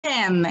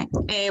Welcome.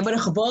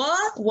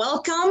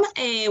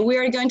 We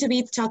are going to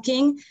be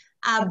talking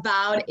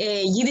about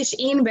Yiddish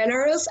in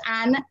Belarus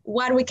and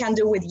what we can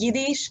do with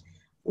Yiddish.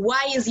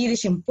 Why is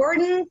Yiddish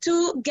important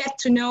to get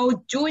to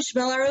know Jewish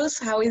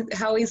Belarus?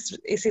 How is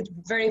it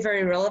very,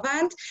 very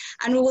relevant?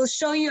 And we will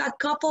show you a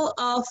couple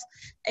of,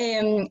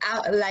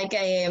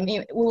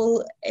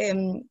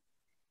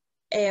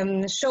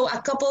 show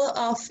a couple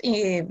of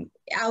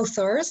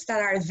authors that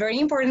are very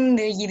important in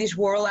the Yiddish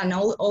world, and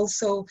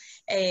also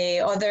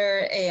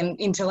other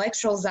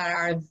intellectuals that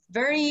are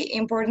very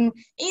important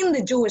in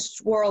the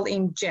Jewish world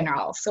in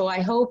general. So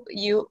I hope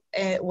you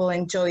will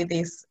enjoy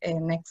these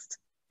next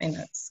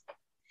minutes.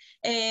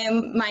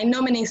 My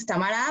nominee is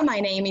Tamara. My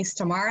name is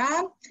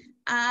Tamara,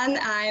 and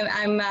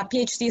I'm a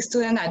PhD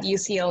student at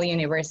UCL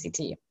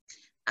University.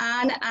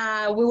 And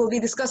we will be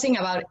discussing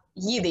about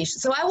Yiddish.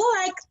 So I would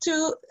like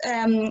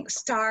to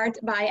start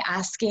by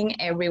asking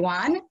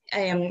everyone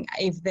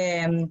if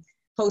the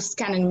host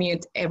can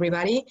unmute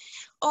everybody,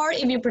 or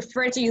if you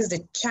prefer to use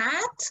the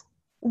chat,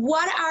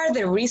 what are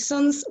the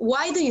reasons,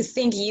 why do you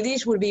think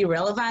Yiddish would be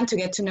relevant to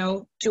get to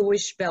know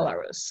Jewish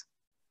Belarus?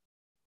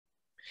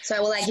 So I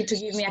would like you to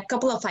give me a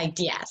couple of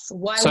ideas.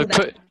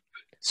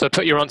 So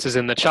put your answers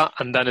in the chat,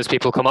 and then as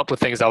people come up with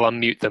things, I'll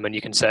unmute them and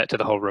you can say it to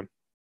the whole room.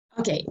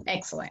 Okay,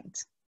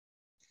 excellent.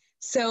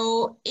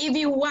 So if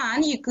you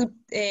want, you could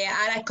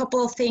add a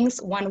couple of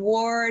things, one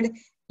word,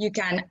 you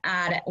can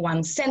add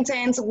one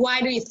sentence.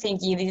 Why do you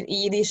think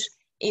Yiddish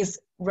is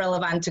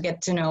relevant to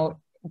get to know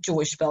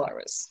Jewish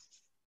Belarus?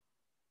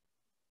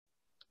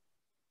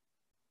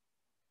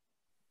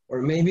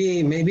 Or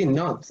maybe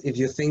not. If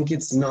you think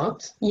it's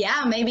not,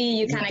 yeah, maybe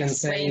you can explain.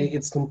 Say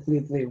it's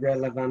completely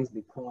relevant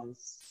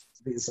because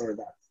this or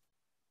that.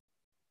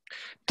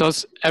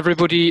 Does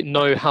everybody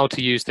know how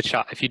to use the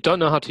chat? If you don't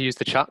know how to use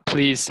the chat,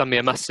 please send me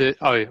a message.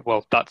 Oh,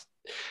 well,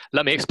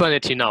 let me explain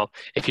it to you now.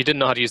 If you didn't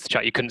know how to use the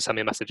chat, you couldn't send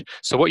me a message.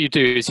 So what you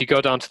do is you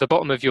go down to the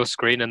bottom of your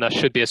screen, and there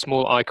should be a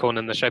small icon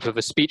in the shape of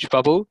a speech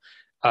bubble.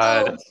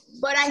 But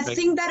I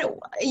think that,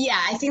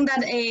 yeah, I think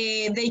that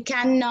they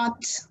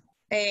cannot.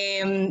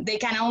 They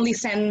can only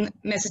send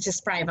messages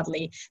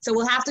privately. So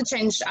we'll have to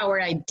change our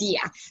idea.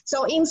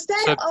 So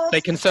instead of... They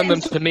can send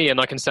them to me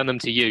and I can send them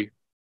to you.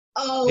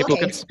 Oh,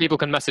 people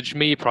can message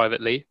me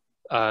privately,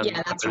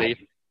 yeah, that's right.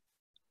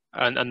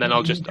 And then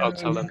I'll tell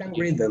them. You can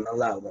read them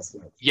aloud as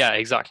well. Yeah,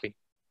 exactly.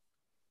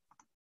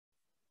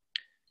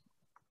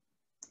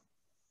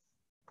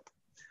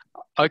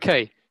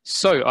 Okay,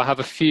 so I have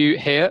a few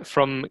here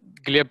from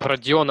Gleb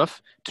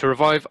Rodionov to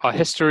revive our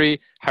history,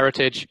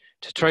 heritage,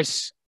 to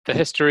trace the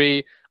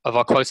history of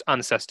our close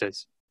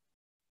ancestors.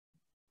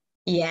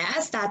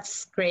 Yes,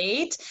 that's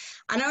great.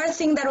 Another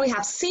thing that we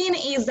have seen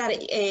is that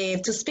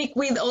to speak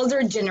with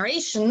older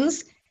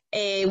generations,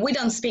 we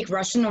don't speak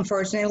Russian,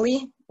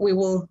 unfortunately. We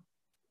will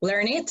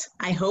learn it,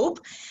 I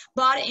hope.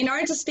 But in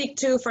order to speak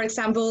to, for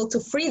example, to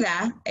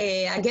Frida,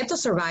 a ghetto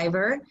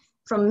survivor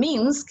from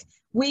Minsk,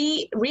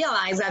 we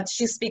realized that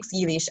she speaks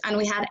Yiddish, and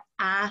we had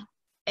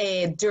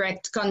a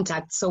direct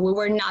contact, so we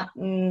were not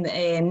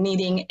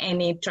needing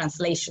any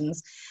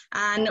translations.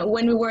 And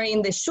when we were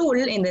in the shul,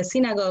 in the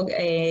synagogue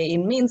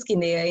in Minsk, in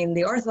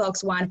the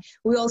Orthodox one,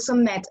 we also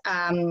met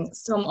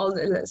some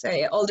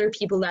older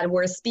people that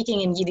were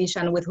speaking in Yiddish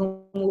and with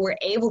whom we were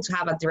able to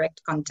have a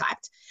direct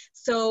contact.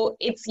 So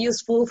it's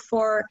useful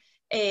for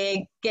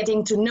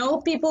getting to know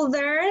people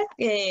there,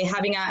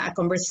 having a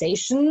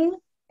conversation.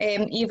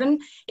 Even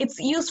it's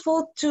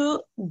useful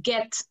to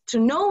get to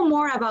know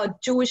more about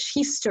Jewish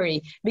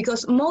history,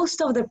 because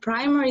most of the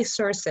primary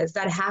sources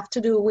that have to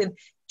do with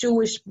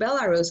Jewish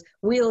Belarus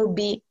will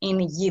be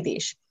in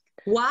Yiddish.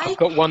 Why?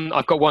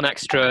 I've got one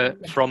extra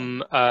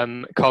from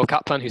Carl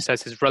Kaplan, who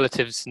says his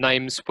relatives'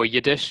 names were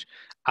Yiddish,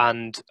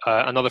 and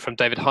another from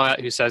David Hyatt,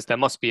 who says there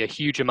must be a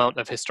huge amount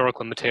of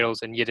historical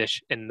materials in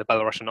Yiddish in the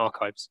Belarusian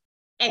archives.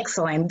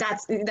 Excellent.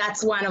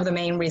 That's one of the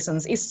main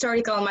reasons.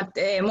 Historical,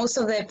 most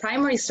of the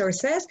primary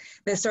sources,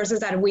 the sources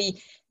that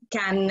we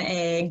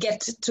can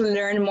get to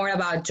learn more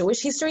about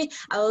Jewish history,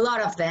 a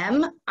lot of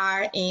them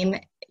are in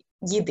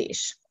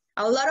Yiddish.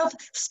 A lot of,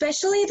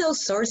 especially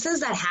those sources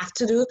that have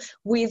to do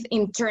with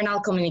internal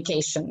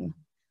communication,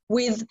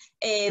 with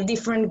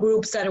different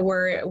groups that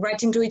were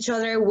writing to each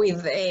other,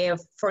 with,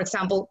 for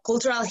example,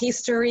 cultural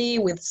history,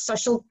 with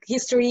social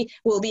history.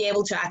 We'll be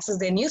able to access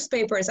the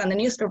newspapers, and the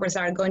newspapers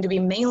are going to be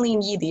mainly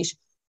in Yiddish.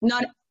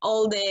 Not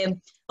all the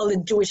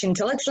Jewish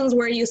intellectuals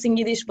were using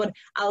Yiddish, but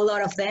a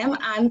lot of them,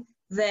 and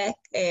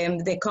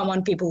the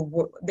common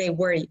people, they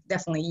were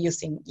definitely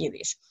using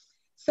Yiddish.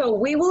 So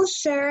we will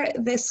share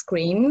the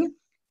screen.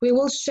 We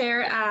will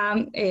share,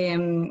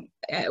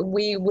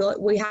 we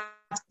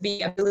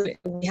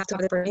have to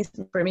have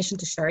the permission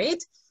to share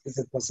it. Is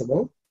it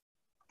possible?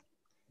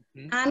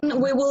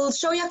 And we will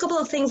show you a couple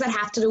of things that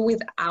have to do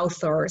with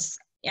authors.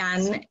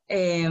 And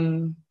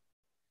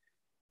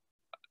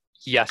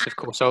yes, of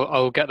course.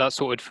 I'll get that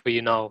sorted for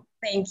you now.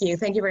 Thank you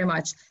very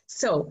much.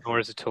 So, no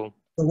worries at all.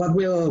 So what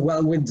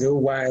we'll do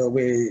while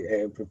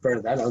we prepare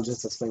that, I'll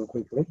just explain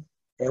quickly.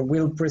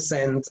 We'll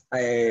present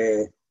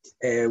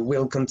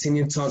we'll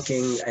continue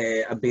talking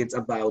a bit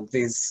about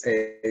this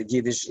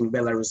Yiddish in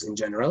Belarus in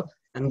general.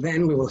 And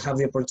then we will have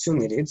the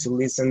opportunity to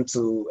listen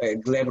to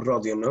Gleb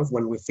Rodionov.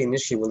 When we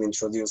finish, he will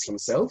introduce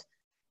himself,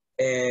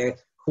 who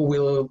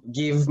will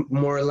give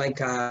more like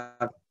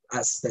a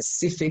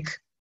specific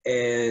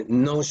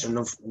notion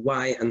of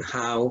why and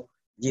how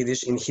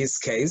Yiddish, in his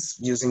case,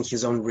 using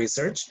his own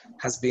research,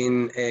 has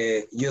been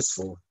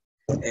useful.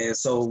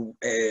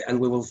 And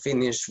we will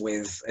finish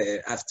with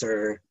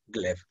after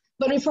Gleb.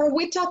 But before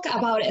we talk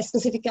about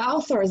specific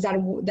authors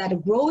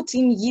that wrote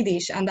in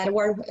Yiddish and that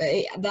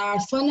are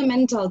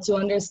fundamental to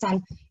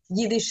understand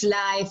Yiddish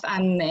life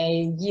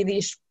and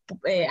Yiddish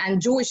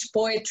and Jewish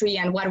poetry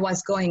and what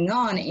was going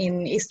on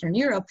in Eastern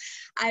Europe,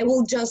 I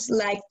would just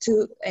like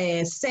to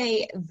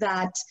say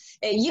that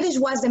Yiddish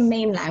was the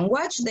main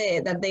language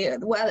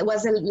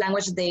was the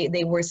language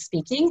they were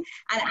speaking,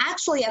 and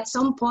actually at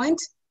some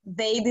point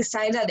they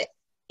decided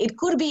it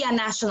could be a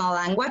national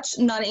language,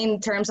 not in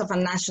terms of a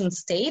nation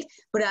state,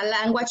 but a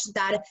language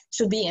that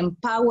should be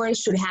empowered,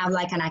 should have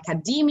like an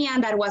academia,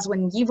 and that was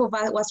when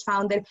Yivova was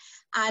founded.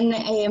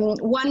 And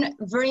one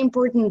very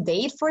important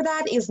date for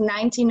that is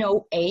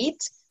 1908,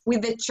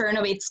 with the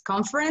Chernovitz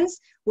Conference,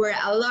 where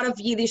a lot of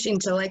Yiddish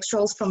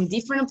intellectuals from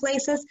different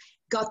places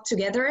got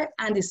together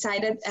and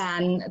decided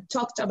and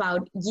talked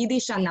about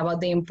Yiddish and about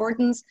the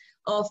importance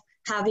of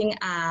having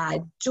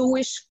a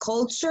Jewish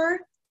culture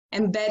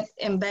embed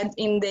in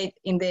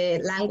the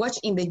language,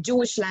 in the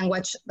Jewish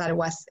language that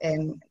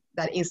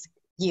is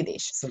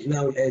Yiddish. So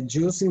now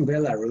Jews in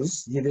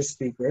Belarus, Yiddish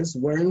speakers,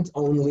 weren't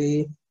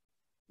only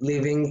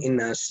living in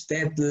a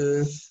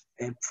shtetl,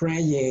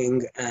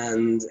 praying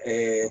and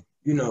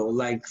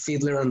like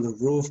Fiddler on the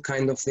Roof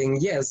kind of thing.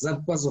 Yes,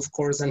 that was of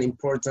course an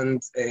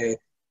important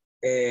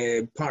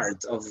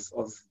part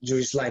of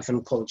Jewish life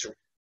and culture,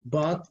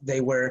 but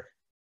they were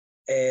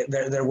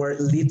there were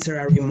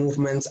literary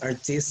movements,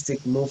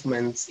 artistic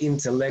movements,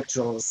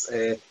 intellectuals,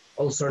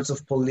 all sorts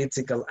of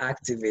political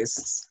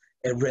activists,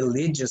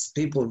 religious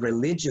people,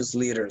 religious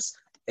leaders,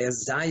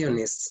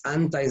 Zionists,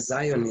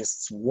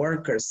 anti-Zionists,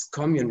 workers,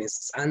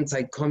 communists,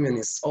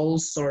 anti-communists, all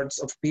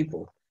sorts of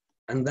people.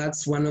 And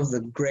that's one of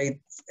the great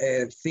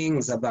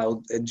things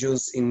about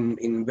Jews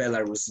in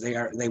Belarus.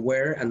 They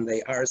were and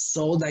they are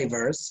so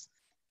diverse,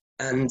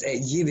 and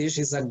Yiddish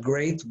is a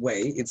great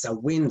way, it's a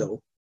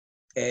window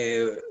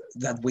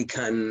that we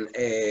can,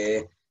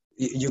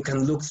 you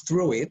can look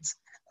through it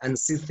and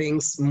see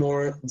things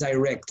more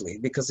directly.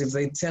 Because if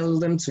they tell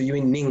them to you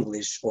in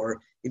English, or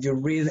if you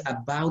read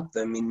about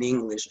them in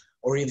English,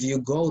 or if you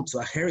go to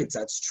a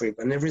heritage trip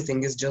and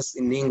everything is just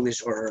in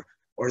English or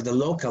the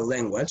local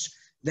language,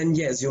 then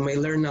yes, you may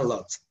learn a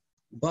lot.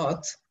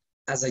 But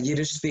as a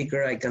Yiddish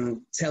speaker, I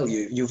can tell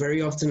you, you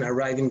very often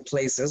arrive in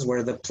places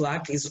where the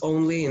plaque is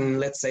only in,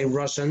 let's say,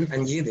 Russian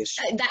and Yiddish.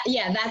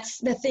 That's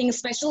the thing,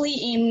 especially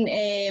in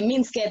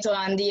Minsk Ghetto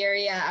and the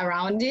area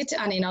around it,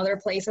 and in other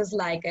places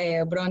like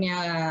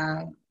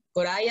Bronya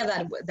Goraya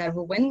that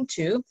we went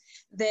to.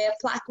 The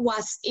plaque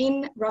was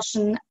in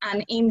Russian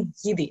and in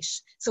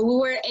Yiddish. So we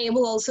were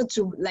able also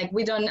to, like,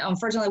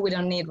 unfortunately we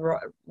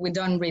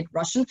don't read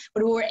Russian,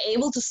 but we were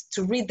able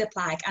to read the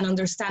plaque and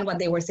understand what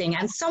they were saying.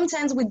 And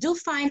sometimes we do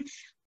find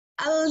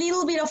a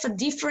little bit of a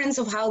difference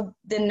of how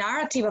the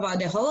narrative about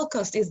the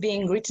Holocaust is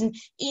being written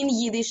in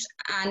Yiddish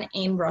and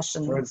in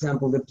Russian. For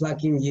example, the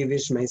plaque in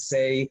Yiddish may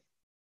say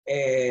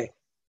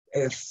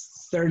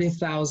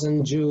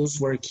 30,000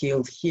 Jews were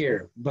killed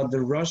here, but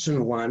the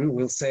Russian one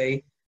will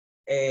say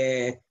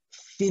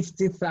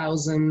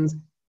 50,000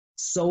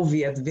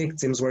 Soviet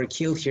victims were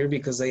killed here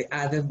because they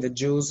added the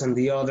Jews and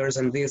the others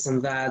and this and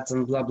that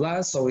and blah,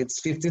 blah. So it's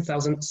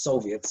 50,000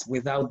 Soviets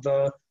without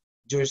the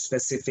Jewish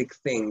specific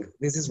thing.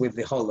 This is with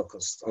the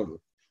Holocaust only.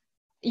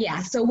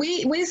 Yeah, so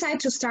we decided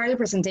to start the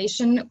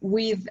presentation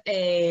with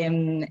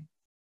whom?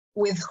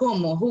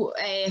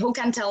 Who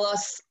can tell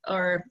us,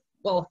 or,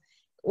 well,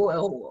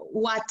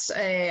 what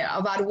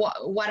about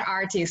what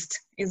artist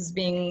is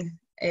being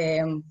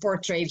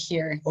portrayed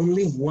here?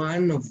 Only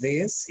one of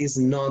these is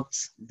not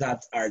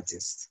that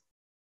artist.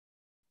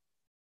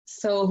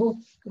 So who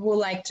would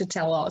like to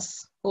tell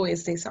us who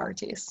is this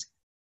artist?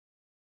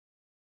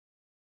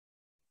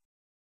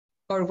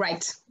 Or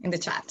write in the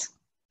chat.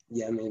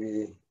 Yeah,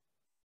 maybe.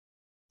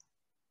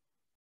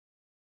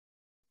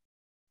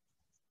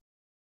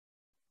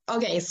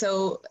 Okay,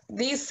 so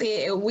this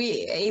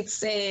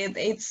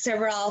it's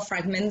several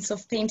fragments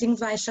of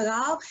paintings by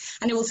Chagall,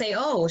 and it will say,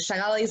 oh,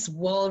 Chagall is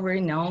well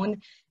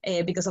renowned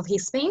because of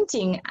his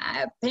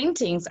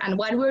paintings. And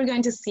what we're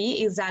going to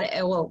see is that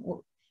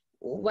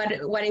what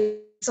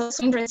is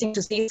also interesting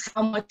to see is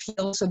how much he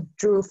also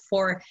drew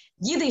for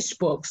Yiddish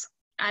books,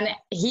 and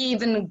he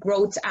even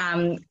wrote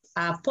a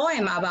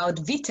poem about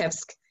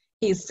Vitebsk,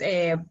 his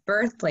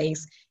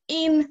birthplace,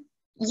 in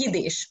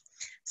Yiddish.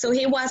 So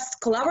he was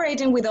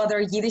collaborating with other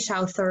Yiddish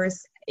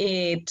authors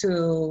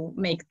to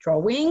make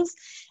drawings.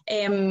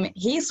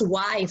 His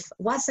wife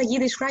was a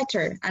Yiddish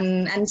writer,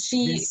 and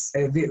she...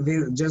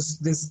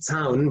 just this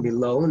town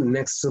below,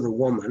 next to the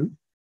woman,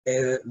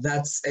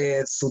 that's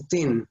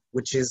Sutin,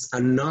 which is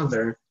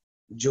another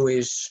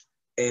Jewish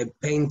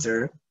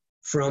painter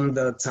from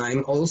the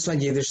time, also a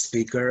Yiddish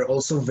speaker,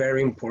 also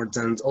very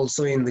important,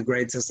 also in the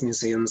greatest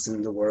museums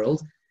in the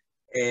world.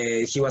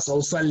 He was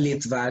also a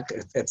Litvak,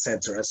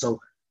 etc. So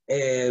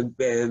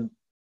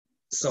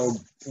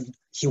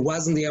he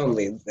wasn't the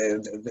only.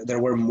 There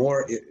were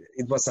more.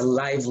 It was a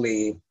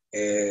lively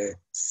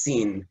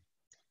scene.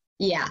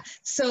 Yeah,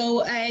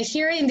 so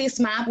here in this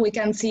map, we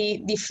can see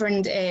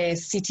different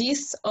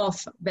cities of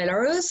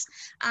Belarus.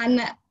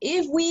 And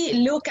if we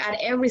look at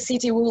every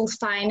city, we will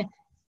find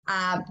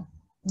a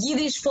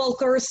Yiddish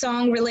folklore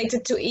song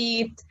related to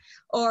it,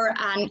 or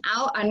an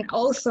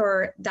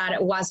author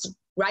that was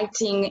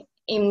writing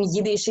in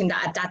Yiddish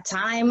at that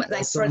time.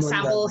 Like, for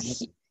example,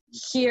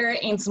 here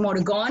in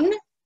Smorgon,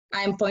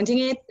 I'm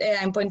pointing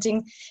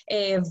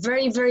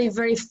very, very,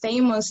 very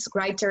famous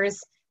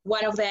writers.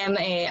 One of them,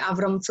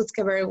 Avrom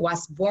Zutzkever,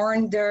 was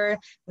born there.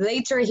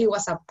 Later, he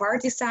was a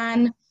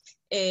partisan,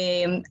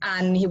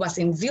 and he was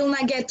in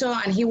Vilna ghetto,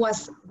 and he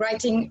was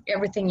writing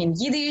everything in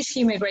Yiddish.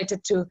 He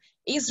migrated to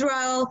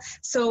Israel.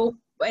 So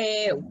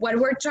what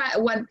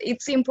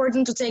it's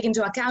important to take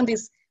into account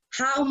is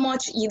how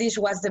much Yiddish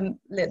was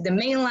the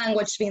main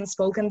language being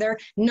spoken there,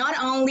 not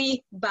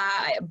only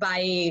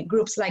by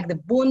groups like the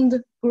Bund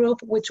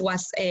group, which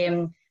was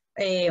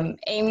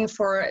aiming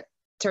for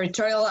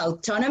territorial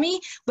autonomy,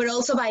 but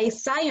also by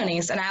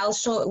Zionists. And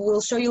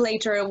we'll show you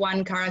later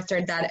one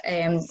character that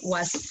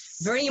was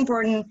very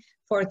important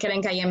for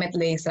Keren Kayemet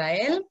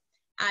LeIsrael.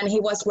 And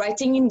he was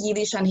writing in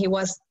Yiddish, and he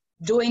was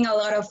doing a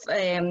lot of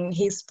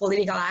his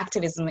political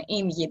activism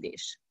in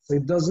Yiddish. So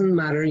it doesn't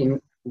matter in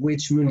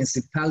which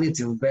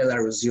municipality of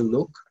Belarus you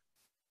look,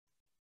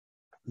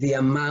 the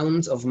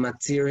amount of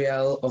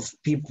material of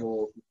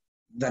people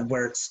that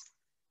works.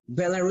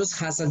 Belarus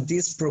has a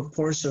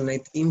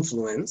disproportionate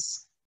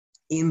influence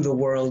in the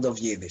world of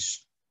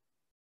Yiddish.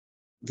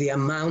 The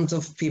amount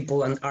of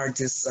people and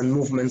artists and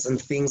movements and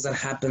things that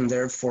happen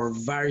there for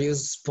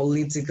various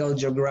political,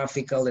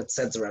 geographical,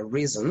 etc.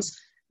 reasons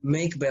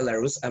make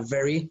Belarus a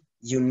very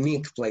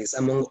unique place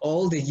among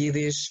all the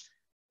Yiddish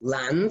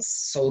lands.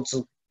 So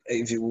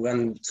if you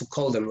want to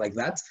call them like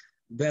that,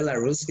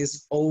 Belarus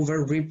is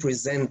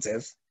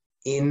overrepresented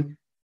in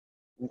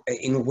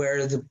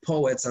where the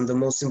poets and the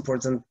most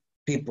important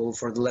people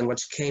for the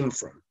language came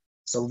from.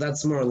 So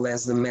that's more or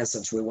less the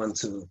message we want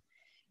to.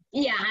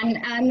 Yeah,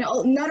 and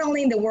not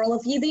only in the world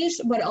of Yiddish,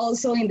 but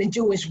also in the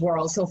Jewish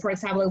world. So, for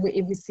example,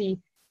 if we see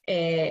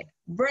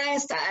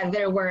Brest,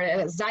 there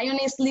were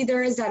Zionist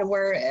leaders that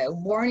were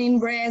born in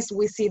Brest.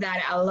 We see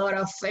that a lot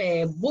of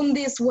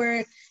Bundis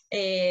were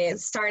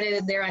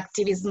started their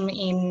activism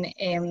in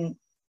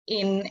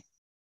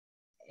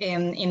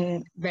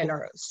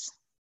Belarus.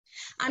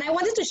 And I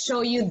wanted to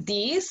show you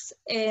this.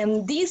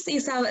 This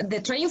is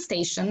the train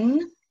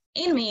station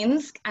in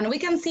Minsk, and we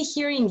can see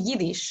here in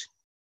Yiddish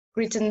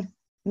written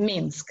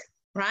Minsk,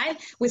 right?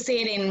 We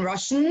see it in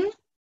Russian.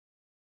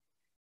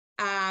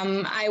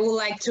 I would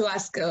like to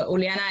ask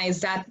Uliana,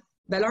 is that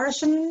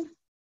Belarusian?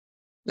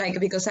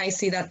 Like, because I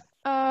see that.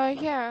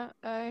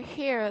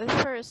 Here the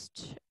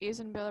first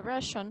is in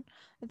Belarusian,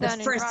 then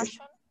in Russian,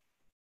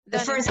 the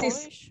then first in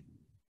Polish.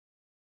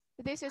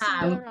 This is in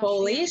Belarusian.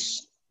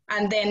 Polish,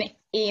 and then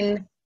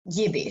in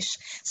Yiddish.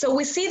 So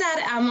we see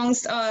that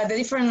amongst the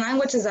different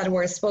languages that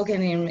were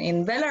spoken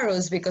in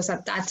Belarus, because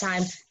at that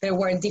time there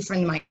were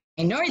different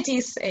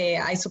minorities.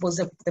 I suppose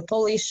the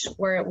Polish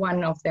were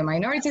one of the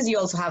minorities. You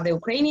also have the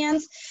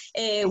Ukrainians.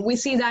 We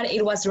see that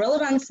it was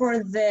relevant for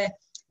the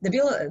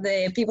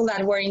people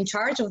that were in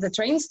charge of the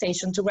train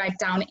station to write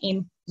down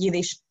in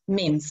Yiddish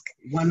Minsk.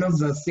 One of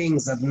the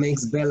things that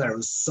makes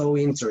Belarus so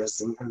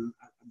interesting and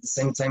at the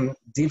same time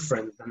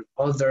different than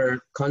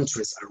other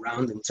countries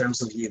around in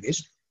terms of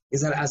Yiddish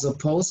is that, as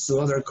opposed to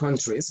other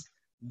countries,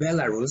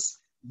 Belarus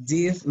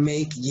did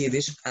make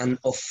Yiddish an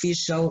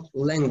official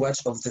language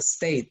of the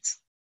state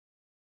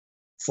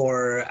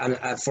for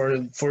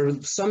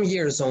some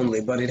years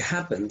only, but it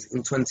happened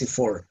in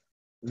 24.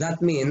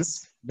 That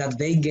means that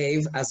they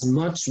gave as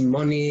much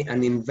money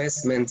and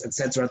investment,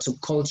 etc., to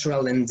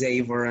cultural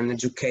endeavor and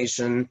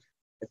education,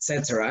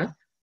 etc.,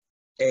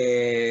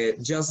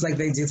 just like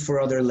they did for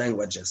other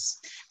languages.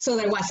 So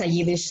there was a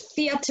Yiddish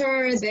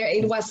theater.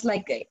 It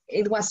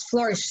was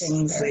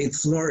flourishing. It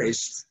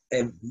flourished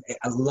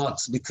a lot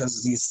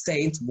because the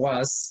state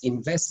was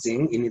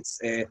investing in its.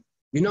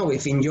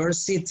 If in your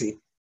city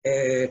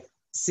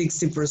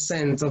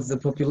 60% of the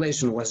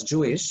population was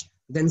Jewish,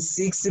 then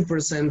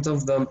 60%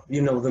 of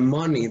the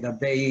money that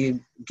they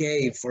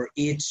gave for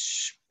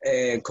each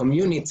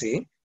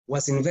community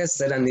was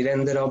invested, and it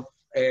ended up.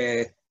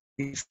 The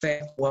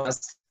effect was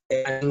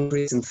an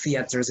increase in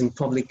theaters, in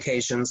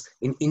publications,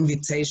 in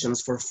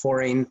invitations for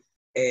foreign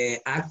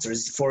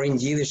actors, foreign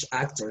Yiddish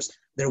actors.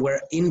 There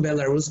were in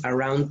Belarus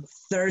around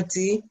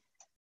 30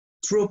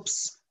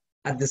 troops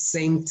at the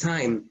same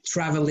time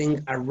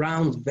traveling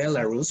around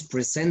Belarus,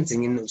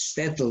 presenting in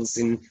shtetls,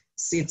 in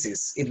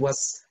cities. It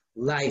was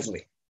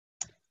lively.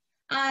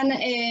 And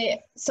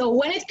so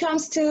when it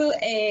comes to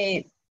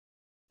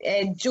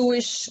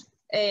Jewish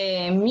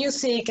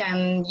music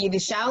and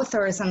Yiddish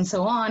authors and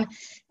so on,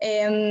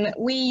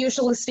 we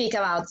usually speak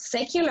about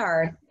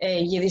secular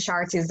Yiddish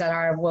artists that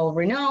are well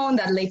renowned,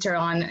 that later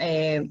on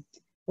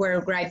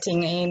were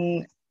writing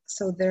in,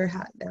 so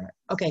that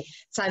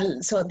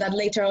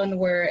later on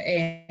were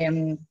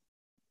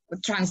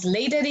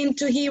translated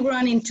into Hebrew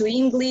and into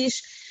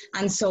English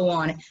and so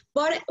on.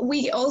 But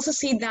we also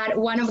see that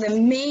one of the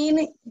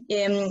main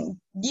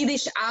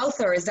Yiddish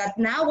authors that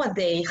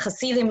nowadays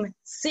Hasidim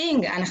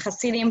sing, and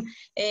Hasidim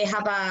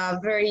have a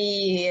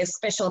very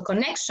special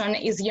connection,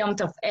 is Yom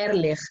Tov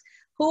Ehrlich,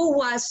 who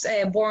was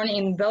born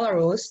in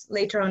Belarus.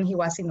 Later on he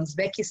was in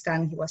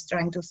Uzbekistan. He was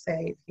trying to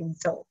save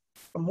himself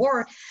from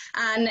war.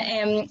 And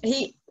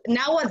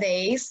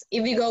nowadays,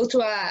 if you go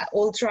to an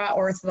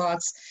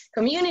ultra-Orthodox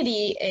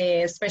community,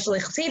 especially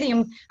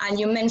Hasidim, and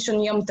you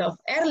mention Yom Tov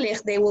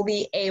Ehrlich, they will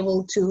be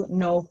able to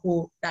know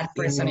who that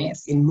person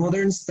is. In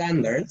modern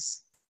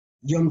standards,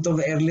 Yom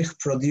Tov Ehrlich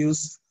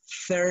produced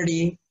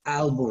 30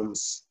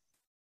 albums.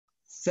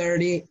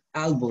 30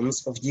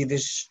 albums of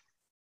Yiddish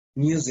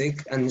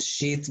music and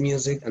sheet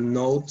music and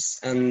notes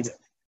and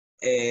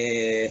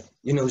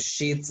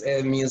sheet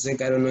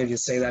music. I don't know if you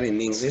say that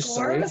in English.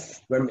 Sorry.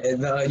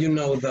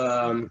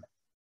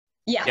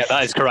 Yeah,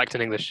 that is correct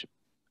in English.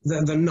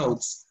 The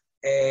notes.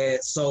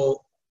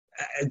 So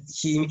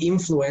he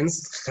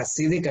influenced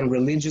Hasidic and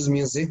religious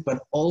music, but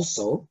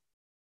also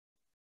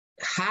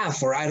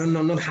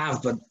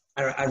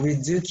a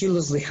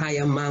ridiculously high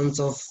amount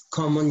of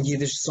common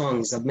Yiddish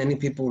songs that many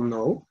people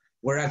know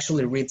were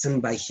actually written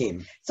by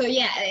him. So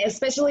yeah,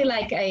 especially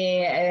like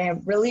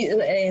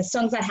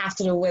songs that have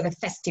to do with the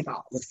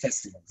festival. With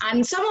festivals.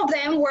 And some of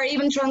them were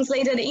even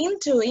translated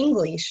into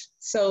English.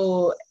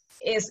 So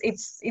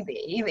it's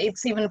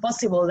even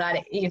possible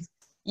that if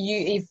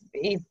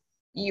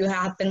you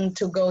happen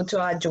to go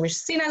to a Jewish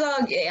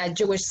synagogue, a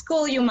Jewish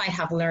school, you might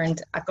have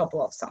learned a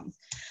couple of songs.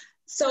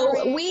 So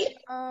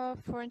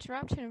for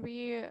interrupting,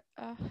 we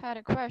had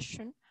a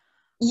question.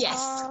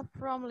 Yes.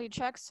 From Lee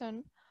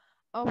Jackson.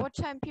 What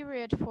time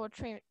period for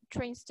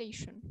train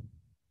station?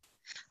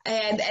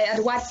 At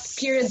what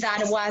period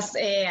that was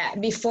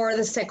before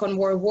the Second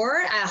World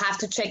War? I have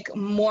to check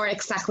more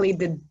exactly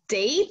the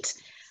date,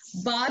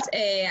 but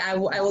I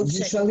will check.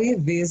 Usually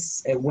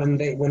this, when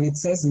it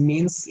says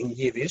Minsk in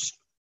Yiddish,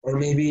 or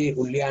maybe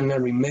Uliana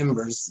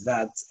remembers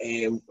that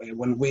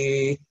when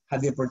we had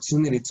the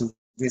opportunity to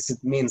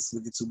visit Minsk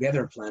with the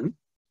Together plan,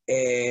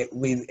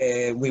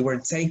 we were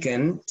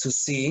taken to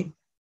see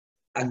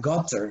a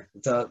gutter,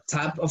 the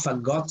tap of a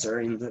gutter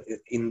in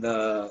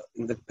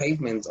the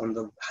pavement on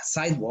the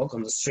sidewalk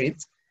on the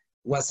street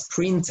was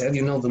printed.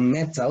 The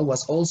metal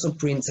was also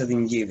printed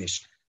in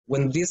Yiddish.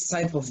 When this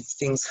type of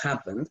things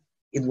happened,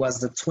 it was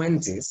the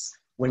 20s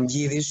when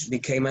Yiddish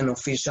became an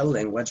official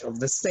language of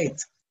the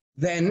state.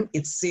 Then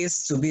it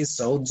ceased to be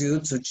so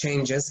due to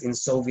changes in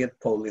Soviet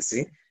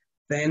policy.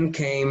 Then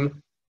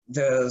came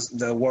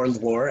the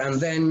World War, and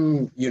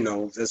then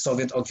the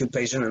Soviet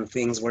occupation, and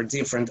things were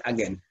different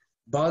again.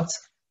 But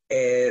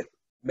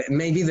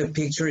maybe the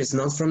picture is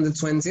not from the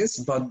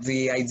 20s, but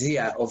the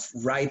idea of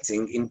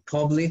writing in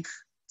public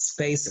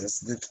spaces,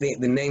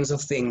 the names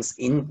of things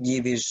in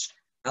Yiddish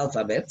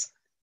alphabet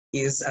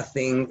is a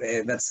thing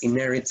that's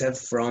inherited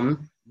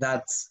from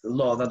that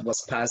law that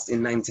was passed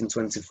in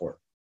 1924.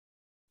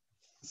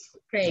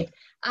 Great.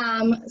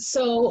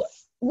 So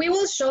we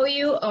will show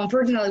you,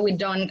 unfortunately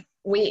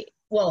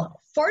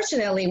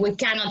fortunately, we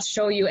cannot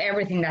show you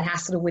everything that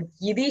has to do with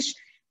Yiddish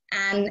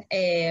and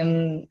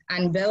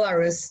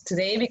Belarus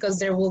today, because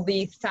there will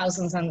be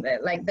thousands and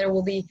there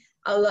will be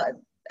a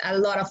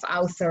lot of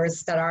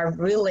authors that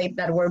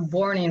were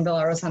born in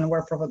Belarus and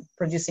were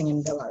producing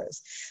in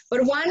Belarus.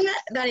 But one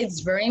that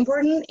is very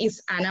important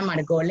is Anna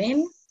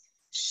Margolin.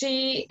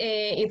 She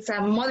was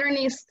a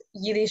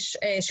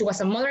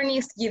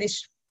modernist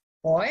Yiddish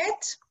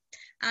poet,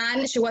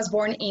 and she was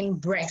born in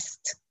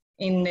Brest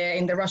in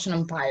the Russian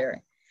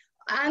Empire.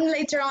 And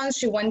later on,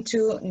 she went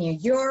to New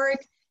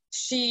York.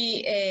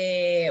 She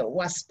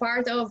was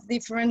part of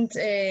different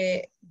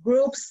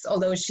groups,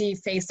 although she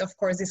faced, of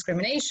course,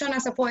 discrimination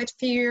as a poet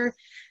figure.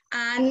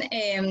 And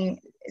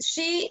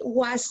she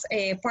was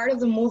a part of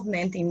the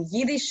movement in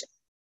Yiddish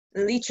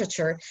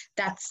literature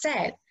that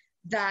said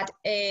that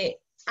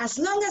as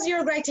long as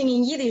you're writing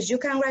in Yiddish, you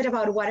can write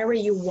about whatever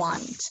you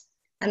want.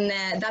 And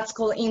that's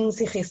called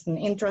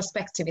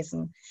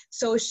introspectivism.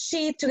 So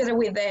she, together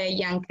with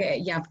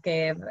Janke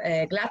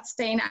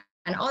Gladstein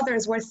and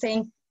others, were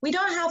saying, we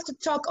don't have to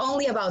talk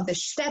only about the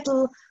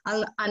shtetl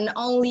and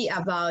only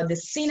about the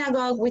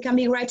synagogue. We can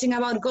be writing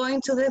about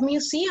going to the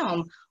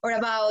museum or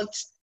about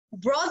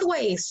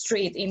Broadway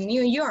Street in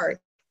New York.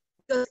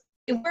 Because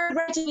if we're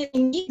writing it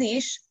in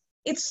Yiddish,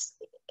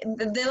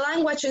 the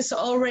language is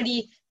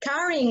already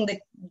carrying the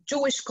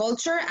Jewish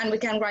culture, and we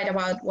can write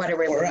about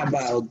whatever we want. Or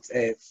about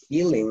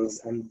feelings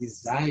and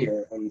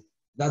desire, and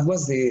that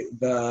was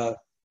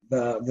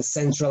the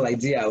central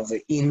idea of the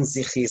in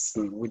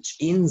sichisten, which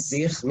in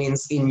sich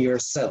means in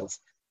yourself.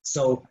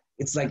 So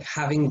it's like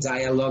having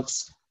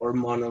dialogues or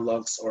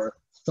monologues or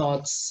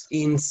thoughts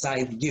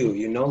inside you,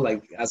 you know,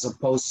 like as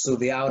opposed to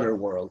the outer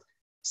world.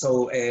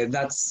 So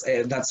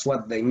that's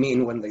what they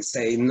mean when they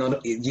say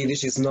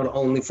Yiddish is not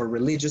only for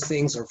religious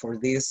things or for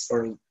this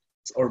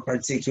or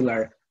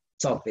particular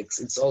topics.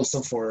 It's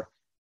also for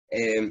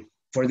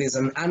this.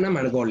 And Anna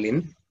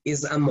Margolin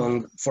is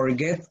among,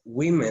 forget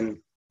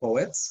women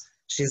poets,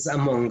 she's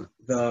among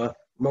the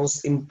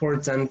most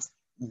important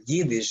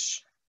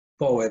Yiddish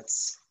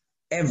poets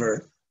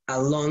ever,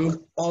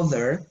 along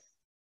other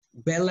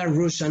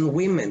Belarusian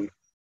women.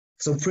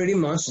 So pretty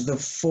much the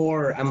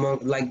four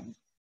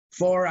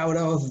out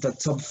of the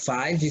top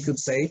 5, you could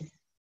say,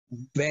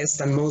 best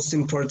and most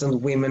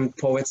important women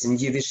poets in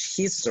Yiddish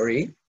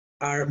history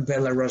are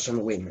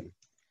Belarusian women.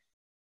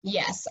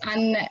 Yes,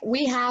 and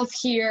we have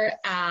here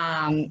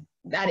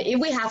that if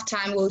we have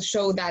time, we'll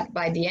show that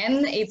by the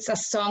end. It's a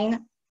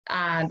song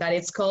that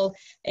it's called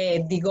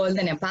Die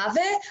Goldene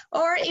Pave,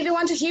 or if you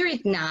want to hear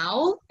it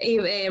now,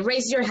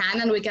 raise your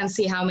hand and we can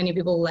see how many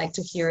people like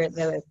to hear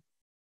the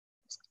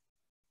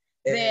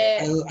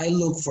I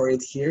look for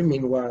it here,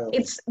 meanwhile.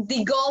 It's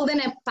Die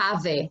Goldene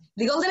Pave.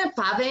 Die Goldene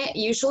Pave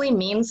usually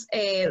means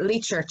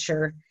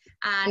literature,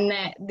 and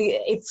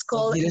it's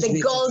called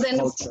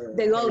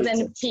the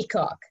golden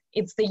peacock.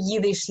 It's the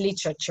Yiddish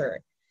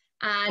literature.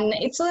 And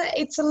it's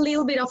a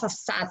little bit of a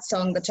sad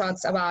song that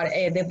talks about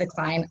the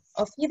decline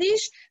of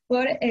Yiddish,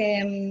 but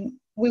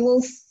we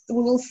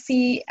will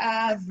see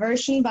a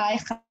version by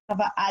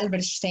Chava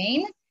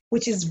Alberstein,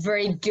 which is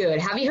very good.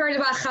 Have you heard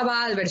about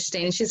Chava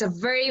Alberstein? She's a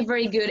very,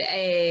 very good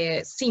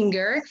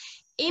singer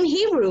in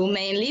Hebrew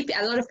mainly.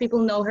 A lot of people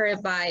know her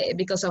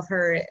because of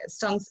her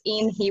songs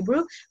in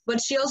Hebrew, but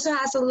she also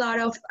has a lot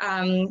of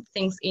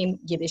things in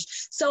Yiddish.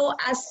 So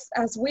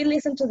as we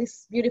listen to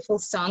this beautiful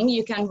song,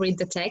 you can read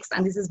the text,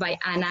 and this is by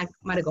Anna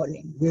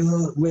Margolin.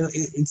 Well,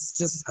 it's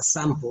just a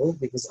sample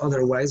because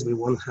otherwise we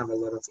won't have a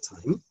lot of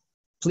time.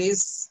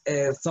 Please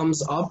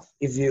thumbs up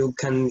if you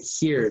can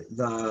hear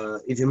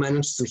if you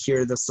manage to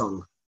hear the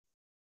song.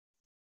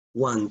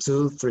 1,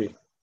 2, 3.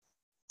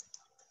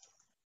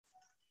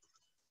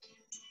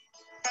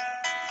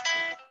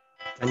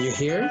 Can you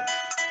hear?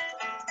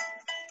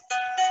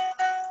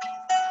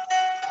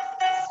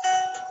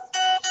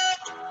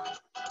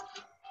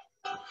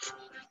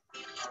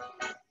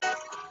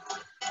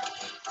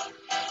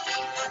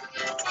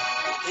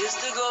 Ist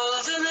die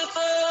goldene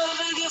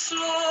Pave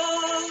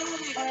geflogen,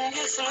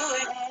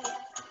 geflogen,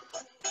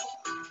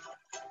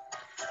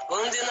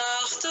 und die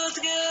Nacht hat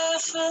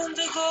geöffnet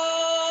die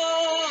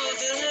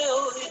goldene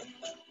Augen.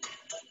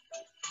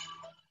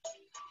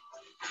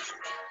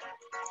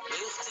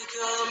 Richtig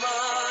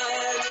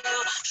meine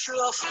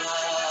Schlaflein.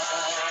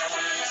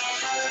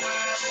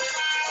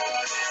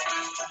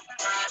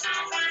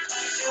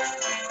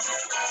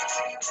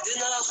 Die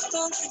Nacht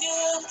hat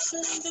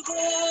geöffnet die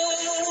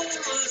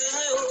goldene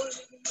Augen.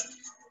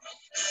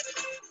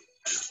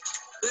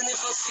 Bin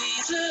ich auf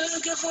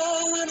Fiedel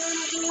geworden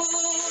und du.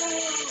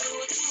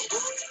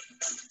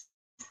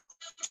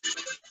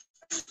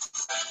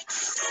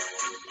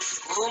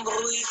 Und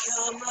ruhig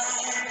an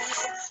meine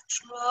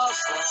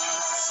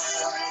Schlaflein.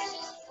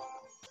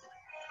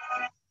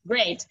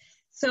 Great.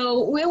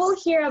 So we will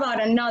hear about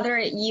another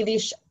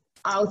Yiddish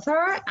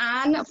author,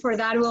 and for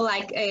that we'll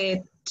like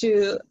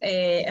to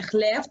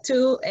Gleb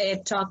to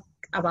talk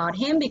about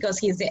him because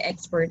he's the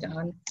expert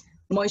on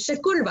Moshe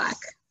Kulbak.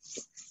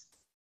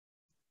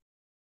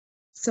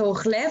 So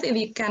Gleb, if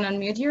you can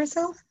unmute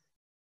yourself.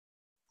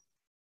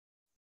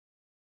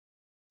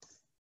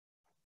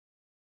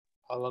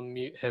 I'll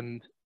unmute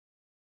him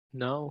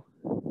now.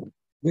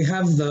 We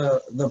have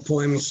the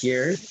poem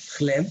here,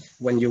 Gleb,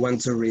 when you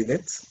want to read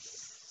it.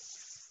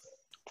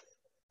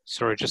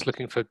 Sorry, just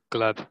looking for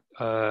Gleb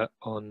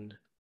on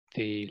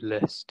the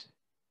list.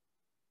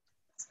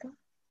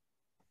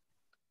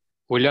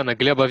 Ульяна,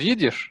 Глеба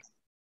видишь?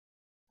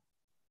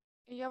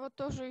 Я вот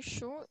тоже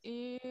ищу,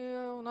 и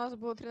у нас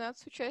было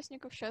 13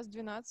 участников, сейчас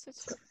 12.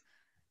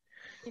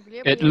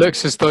 It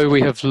looks as though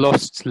we have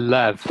lost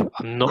Lev.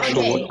 I'm not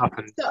sure what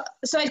happened.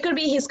 So it could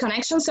be his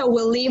connection, so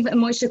we'll leave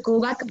Moshe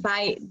Kulbak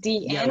by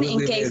the end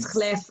in case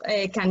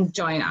Gleb can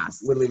join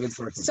us. We'll leave it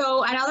for him.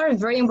 So another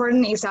very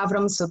important is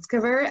Avram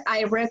Sutzkever.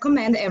 I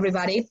recommend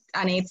everybody,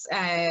 and it's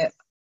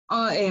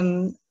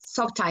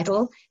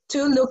subtitle,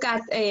 to look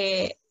at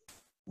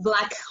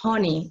Black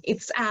Honey.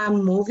 It's a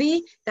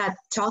movie that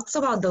talks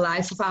about the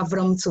life of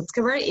Avram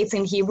Sutzkever. It's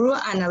in Hebrew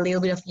and a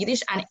little bit of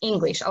Yiddish and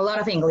English, a lot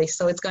of English.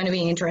 So it's going to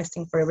be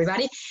interesting for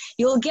everybody.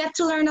 You'll get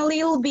to learn a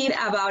little bit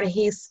about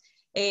his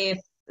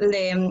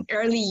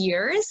early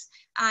years.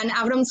 And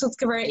Avram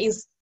Sutzkever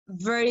is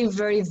very,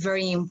 very,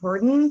 very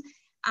important.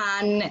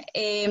 And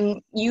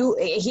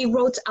he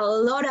wrote a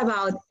lot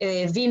about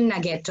Vilna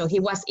Ghetto. He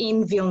was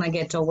in Vilna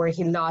Ghetto where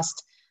he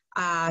lost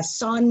a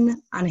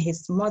son and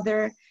his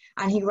mother.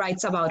 And he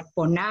writes about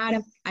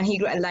Ponar, and he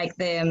like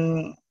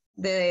the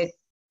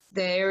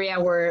area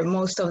where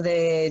most of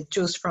the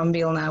Jews from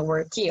Vilna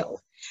were killed.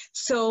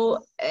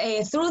 So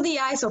through the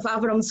eyes of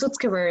Avram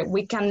Sutzkever,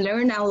 we can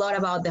learn a lot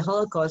about the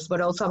Holocaust,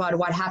 but also about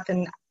what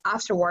happened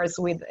afterwards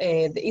with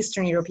the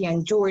Eastern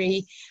European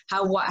Jewry,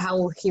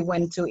 how he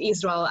went to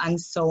Israel, and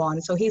so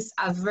on. So he's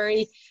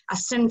a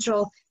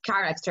central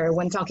character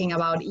when talking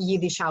about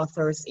Yiddish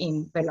authors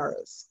in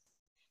Belarus.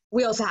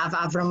 We also have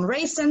Avram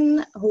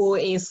Reisen, who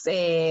is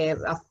a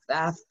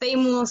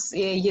famous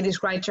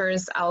Yiddish writer.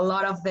 A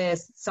lot of the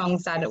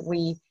songs that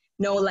we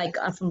know, like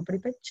from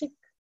Pripetchik,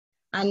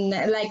 and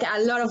like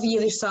a lot of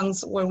Yiddish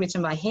songs were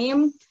written by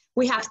him.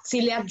 We have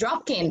Celia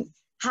Dropkin.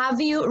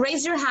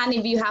 Raise your hand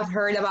if you have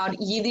heard about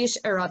Yiddish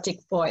erotic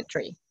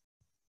poetry.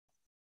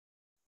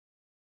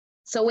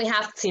 So we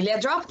have Celia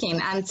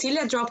Dropkin, and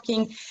Celia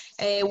Dropkin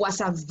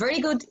was a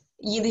very good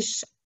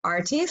Yiddish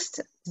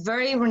artist,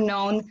 very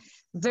renowned,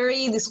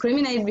 very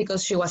discriminated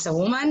because she was a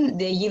woman.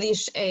 The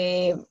Yiddish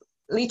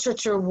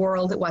literature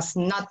world was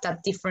not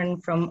that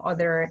different from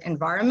other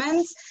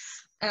environments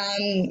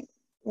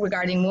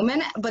regarding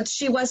women, but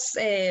she was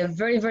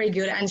very, very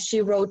good, and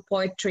she wrote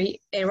poetry,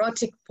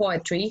 erotic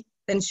poetry.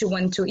 Then she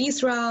went to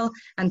Israel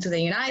and to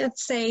the United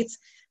States,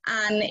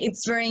 and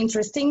it's very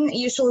interesting.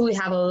 Usually we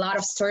have a lot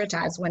of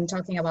stereotypes when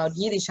talking about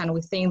Yiddish, and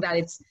we think that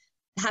it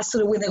has to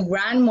do with a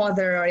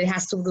grandmother, or it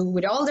has to do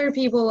with older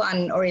people,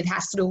 or it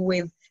has to do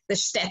with the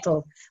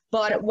shtetl.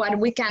 But what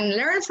we can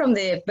learn from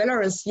the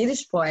Belarus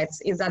Yiddish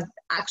poets is that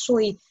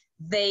actually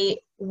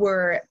they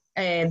were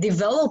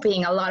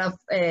developing a lot of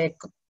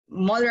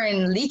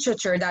modern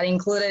literature that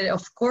included,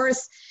 of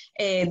course,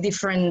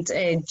 different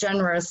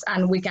genres,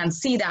 and we can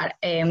see that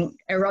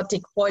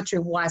erotic poetry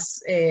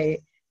was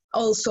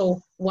also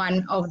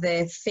one of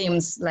the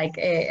themes, like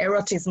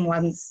erotism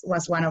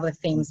was one of the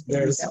themes.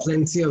 There's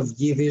plenty of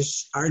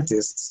Yiddish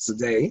artists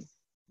today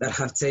that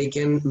have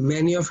taken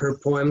many of her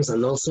poems,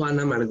 and also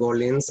Anna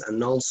Margolin's,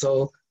 and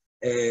also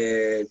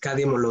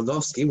Kadi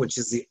Molodovsky, which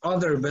is the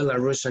other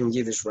Belarusian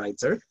Yiddish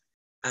writer,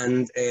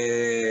 and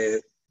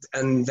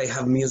they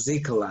have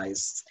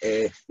musicalized.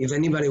 If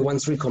anybody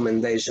wants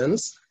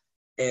recommendations,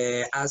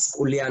 ask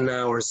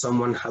Uliana or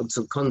someone how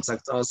to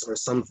contact us or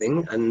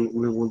something, and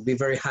we will be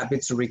very happy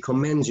to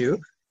recommend you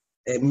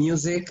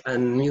music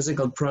and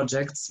musical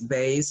projects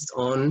based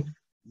on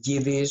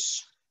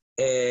Yiddish,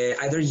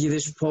 either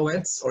Yiddish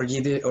poets or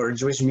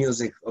Jewish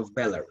music of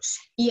Belarus.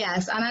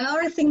 Yes, and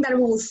another thing that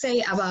we will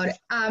say about,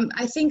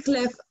 I think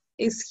Gleb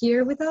is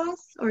here with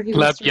us, or he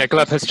Gleb, yeah,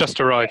 Gleb has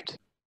just arrived.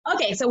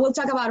 Okay, so we'll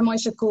talk about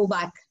Moshe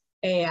Kulbak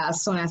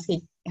as soon as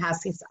he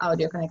has his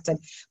audio connected.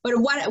 But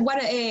what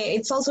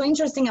it's also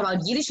interesting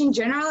about Yiddish in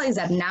general is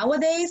that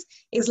nowadays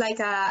is like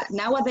a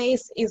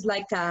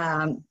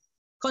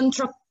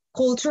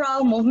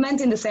contra-cultural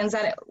movement, in the sense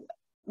that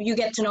you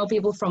get to know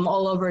people from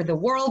all over the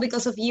world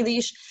because of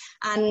Yiddish,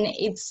 and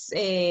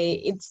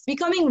it's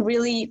becoming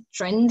really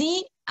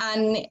trendy,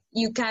 and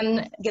you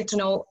can get to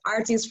know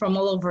artists from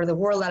all over the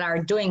world that are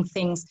doing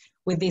things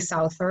with these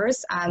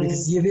authors. And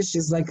because Yiddish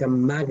is like a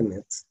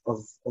magnet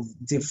of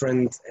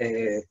different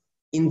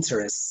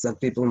interests that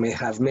people may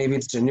have. Maybe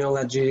it's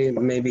genealogy,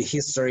 maybe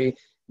history,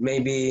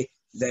 maybe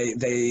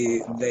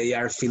they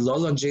are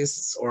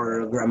philologists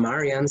or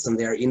grammarians and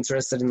they are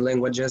interested in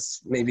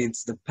languages. Maybe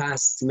it's the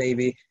past,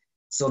 maybe.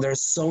 So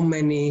there's so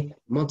many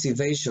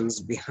motivations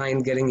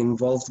behind getting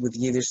involved with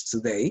Yiddish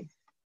today.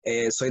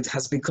 So it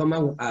has become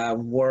a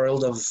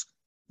world of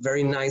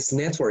very nice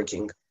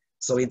networking.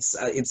 So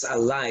it's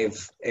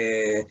alive,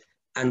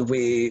 and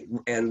we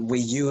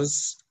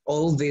use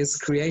all these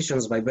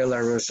creations by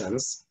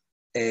Belarusians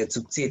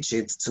to teach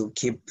it, to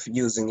keep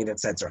using it,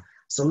 etc.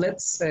 So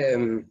let's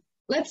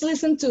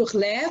listen to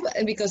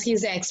Gleb, because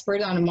he's the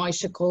expert on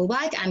Moshe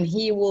Kulbak, and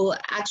he will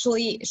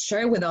actually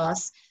share with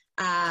us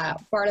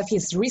part of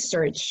his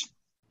research.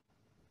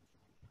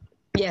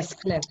 Yes,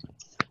 Gleb.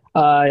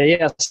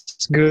 Yes,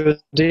 good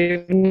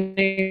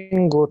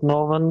evening, good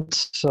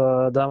moment,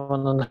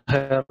 Damen und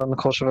Herren,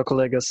 Kosovo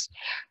colleagues.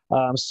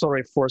 I'm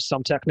sorry for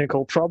some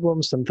technical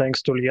problems, and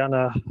thanks to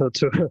Liana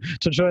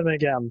to join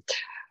again.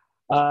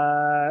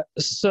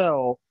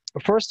 So,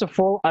 first of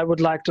all, I would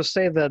like to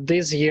say that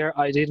this year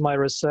I did my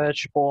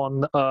research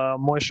on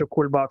Moshe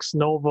Kulbak's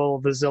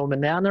novel, The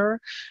Zelmenaner,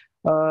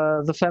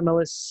 the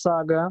family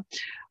saga,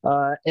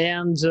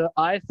 and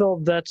I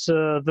thought that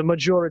the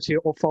majority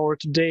of our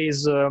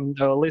today's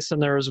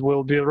listeners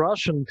will be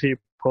Russian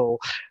people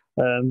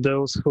and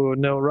those who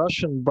know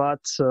Russian,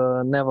 but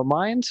never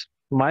mind,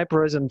 my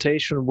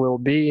presentation will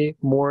be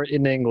more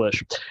in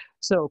English.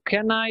 So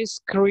can I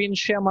screen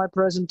share my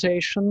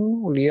presentation,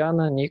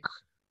 Uliana, Nick?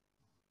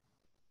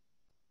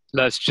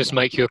 Let's just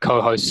make you a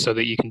co-host so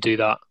that you can do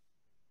that.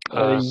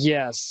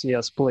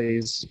 Yes,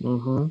 please.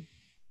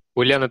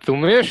 Ульяна, ты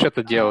умеешь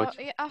это делать?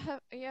 I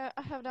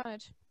have done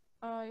it.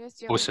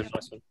 Awesome.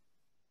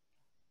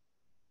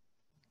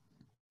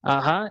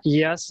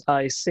 Yes,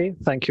 I see.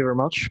 Thank you very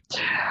much.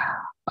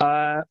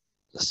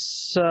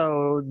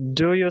 So,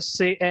 do you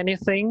see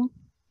anything?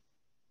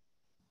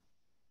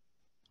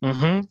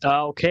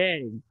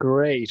 Okay,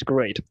 great.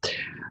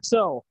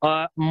 So,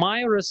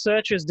 my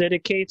research is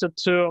dedicated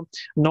to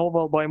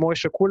novel by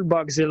Moshe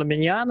Kulbak,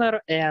 Zelmenyaner,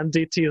 and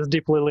it is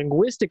deeply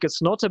linguistic.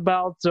 It's not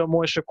about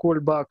Moshe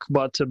Kulbak,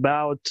 but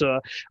about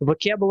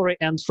vocabulary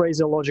and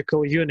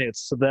phraseological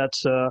units that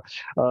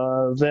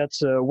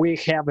we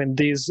have in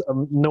this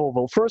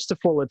novel. First of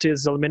all, it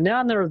is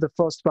Zelmenyaner. The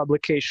first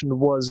publication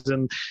was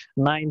in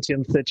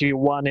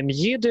 1931 in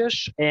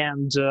Yiddish,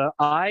 and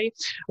I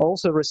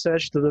also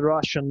researched the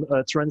Russian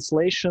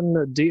translation,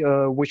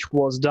 which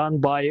was done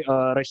by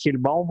Rahil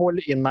Baumwoll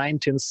in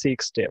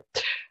 1960.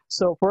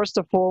 So first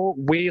of all,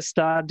 we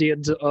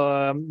studied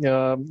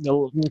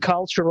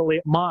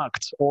culturally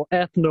marked or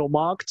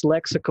ethno-marked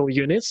lexical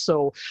units.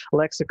 So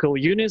lexical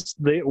units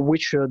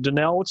which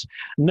denote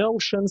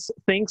notions,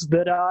 things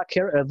that are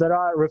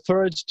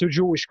referred to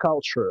Jewish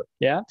culture.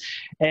 Yeah,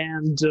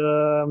 and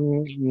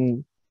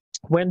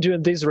when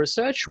doing this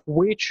research,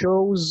 we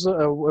chose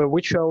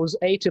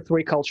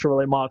 83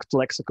 culturally marked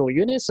lexical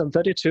units and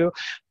 32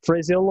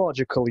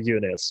 phraseological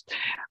units.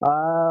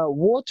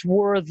 What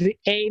were the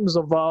aims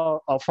of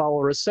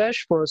our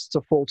research? First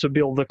of all, to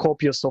build the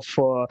copies of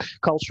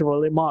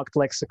culturally marked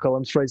lexical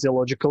and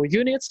phraseological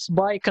units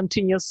by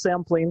continuous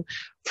sampling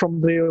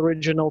from the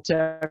original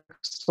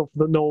text of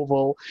the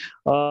novel,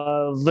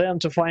 then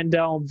to find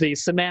out the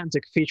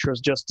semantic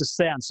features, just the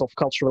sense of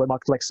culturally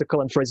marked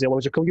lexical and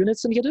phraseological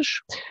units in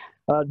Yiddish,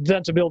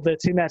 then to build the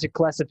thematic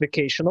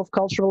classification of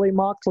culturally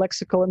marked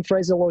lexical and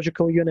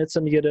phraseological units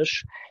in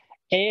Yiddish,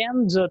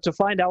 and to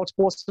find out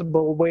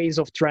possible ways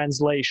of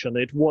translation.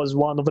 It was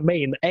one of the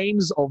main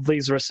aims of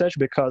this research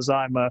because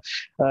I'm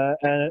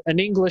an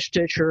English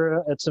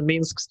teacher at the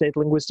Minsk State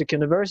Linguistic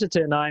University,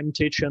 and I'm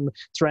teaching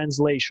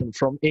translation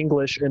from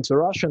English into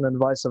Russian and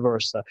vice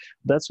versa.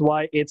 That's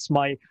why it's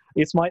my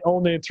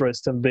own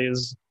interest in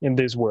this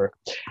work.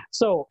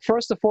 So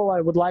first of all, I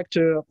would like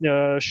to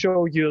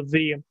show you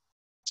the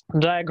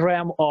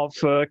diagram of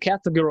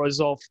categories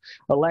of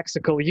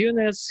lexical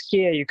units.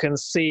 Here you can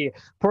see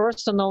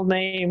personal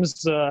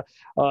names,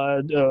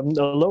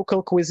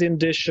 local cuisine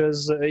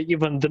dishes,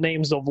 even the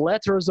names of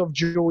letters of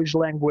Jewish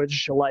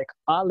language like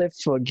Aleph,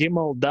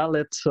 Gimel,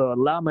 Dalet,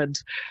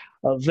 Lamed.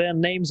 Then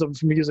names of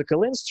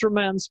musical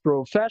instruments,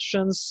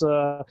 professions,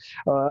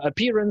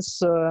 appearance,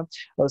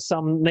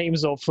 some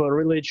names of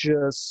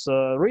religious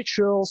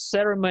rituals,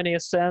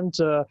 ceremonies, and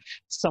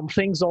some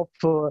things of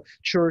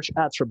church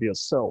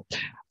attributes. So,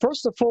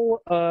 first of all,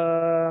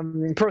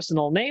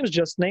 personal names,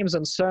 just names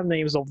and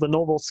surnames of the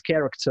novel's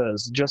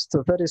characters, just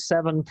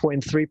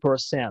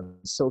 37.3%.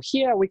 So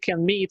here we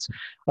can meet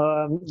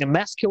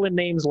masculine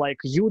names like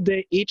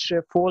Yude,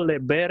 Iche, Fole,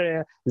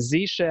 Bere,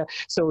 Zishe.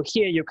 So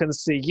here you can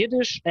see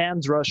Yiddish and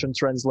Russian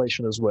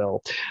translation as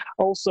well.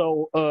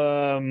 Also,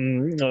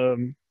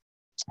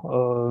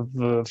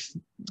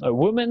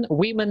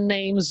 women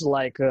names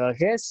like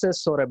Hesse,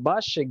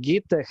 Sorebashe,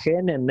 Gite,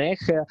 Hene,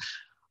 Neche.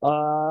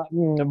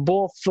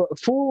 Both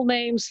full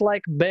names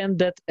like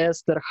Bendet,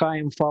 Esther,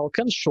 Chaim,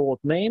 Falcon,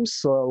 short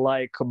names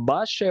like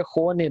Bashe,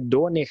 Honi,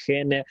 Doni,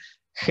 Hene,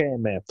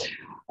 Heme.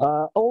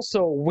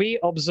 Also, we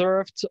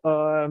observed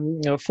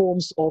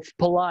forms of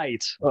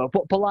polite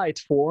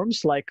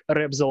forms like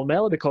Reb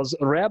Zelmel, because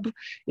Reb,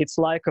 it's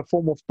like a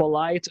form of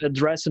polite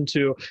addressing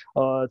to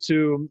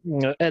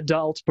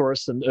adult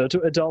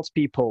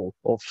people,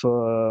 of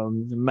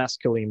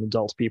masculine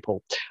adult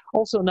people.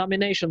 Also,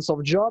 nominations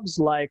of jobs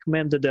like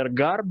Mende der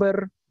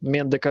Garber,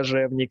 Mende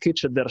Kajevnik,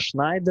 Iche der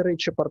Schneider,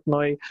 Iche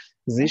Portnoy,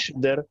 Zish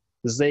der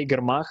Perhaps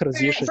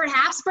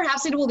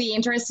it will be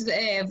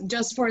interesting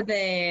just for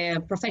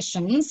the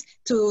professions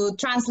to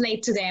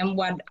translate to them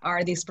what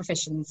are these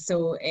professions.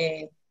 So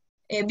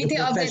bitte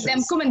auf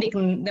dem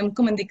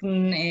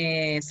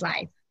kommendigen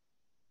slide.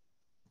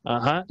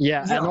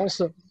 Yeah, and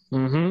also.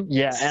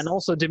 And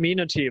also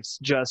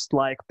diminutives, just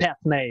like pet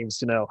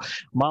names,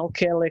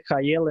 Malkele,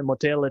 Chayele,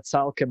 Motele,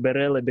 Tzalke,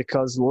 Berele,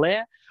 because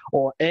le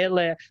or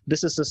ele,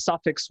 this is a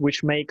suffix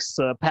which makes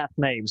pet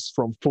names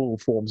from full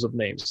forms of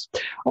names.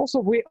 Also,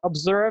 we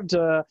observed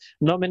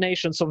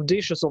nominations of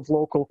dishes of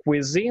local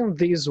cuisine.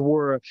 These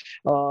were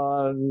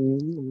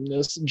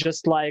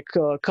just like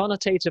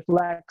connotative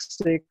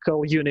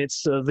lexical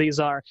units. These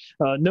are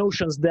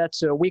notions that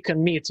we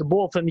can meet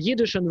both in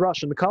Yiddish and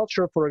Russian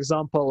culture. For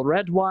example,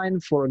 red wine,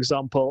 for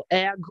example,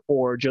 egg,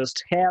 or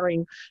just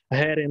herring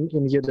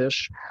in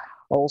Yiddish.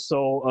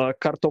 Also,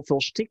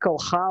 Kartoffelstikel,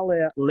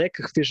 Hale,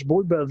 Leckig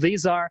Fischbulbe.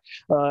 These are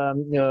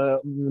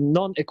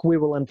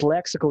non-equivalent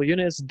lexical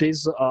units.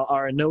 These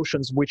are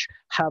notions which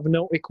have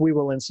no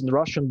equivalence in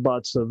Russian,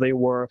 but they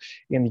were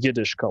in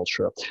Yiddish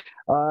culture.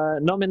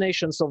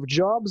 Nominations of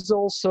jobs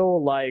also,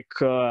 like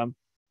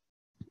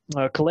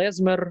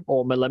klezmer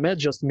or melamed,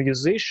 just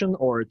musician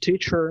or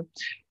teacher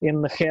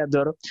in the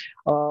header.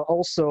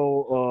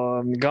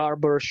 Also,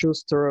 Garber,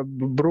 Schuster,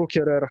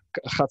 Brukerer,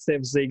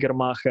 Hatzev,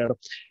 Zeigermacher.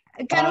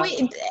 Can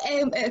we,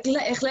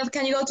 Gleb,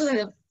 can you go to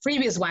the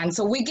previous one.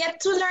 So we get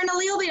to learn a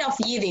little bit of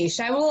Yiddish.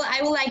 I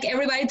would like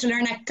everybody to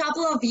learn a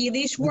couple of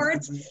Yiddish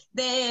words.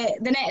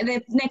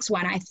 The next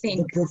one, I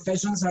think. The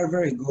professions are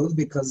very good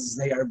because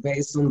they are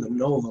based on the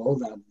novel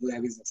that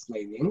Gleb is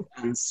explaining,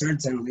 and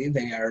certainly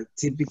they are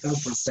typical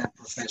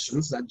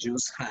professions that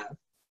Jews have.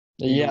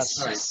 Yes.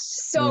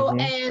 So,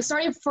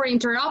 sorry for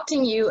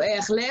interrupting you,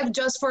 Gleb,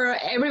 just for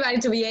everybody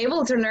to be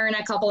able to learn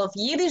a couple of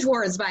Yiddish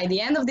words by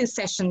the end of this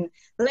session.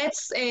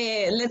 Let's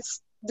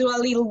do a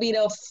little bit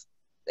of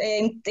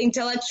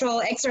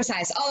intellectual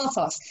exercise, all of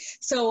us.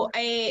 So,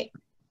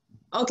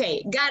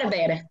 okay,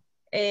 garber.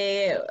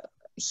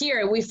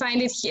 Here we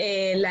find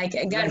it like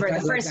a garber,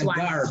 the first one.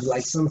 Garb,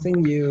 like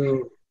something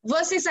you...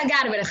 What is a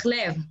garber,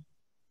 Gleb?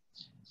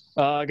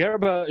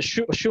 Garber,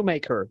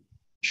 shoemaker.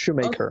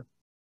 Shoemaker. Okay.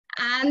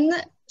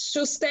 And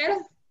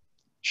Schuster?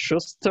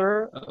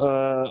 Schuster,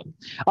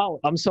 oh,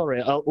 I'm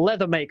sorry,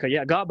 leather maker,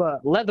 yeah, Gaba,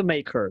 leather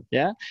maker,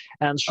 yeah,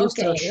 and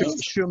Schuster, okay.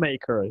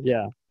 Shoemaker,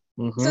 yeah.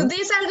 Mm-hmm. So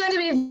these are going to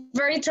be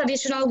very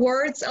traditional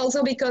words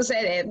also because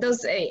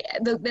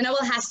the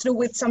novel has to do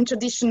with some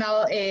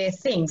traditional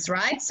things,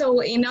 right? So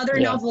in other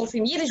novels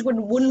in Yiddish, we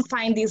wouldn't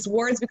find these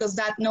words because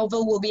that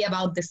novel will be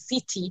about the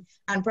city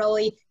and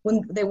probably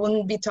they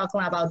wouldn't be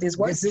talking about these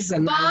words. This is a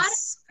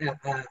nice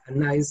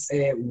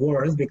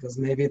word because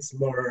maybe it's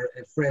more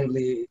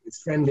friendly,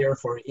 it's friendlier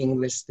for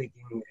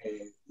English-speaking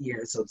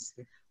ears, so to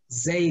speak.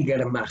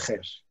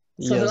 Zeigermacher.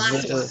 So the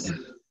last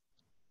one.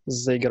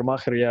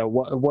 Zeigermacher, yeah,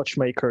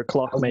 watchmaker,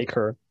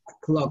 clockmaker.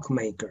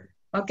 Clockmaker.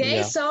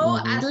 Okay, so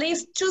at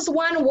least choose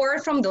one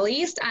word from the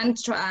list and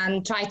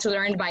try to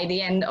learn by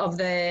the end of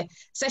the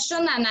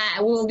session, and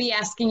I will be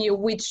asking you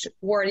which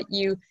word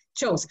you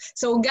chose.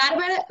 So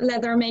garber,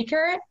 leather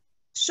maker,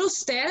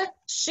 Schuster,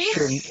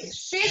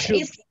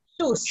 is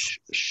shoes.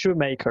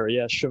 Shoemaker,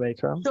 yeah,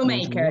 shoemaker.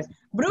 Shoemaker.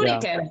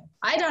 Brudiker.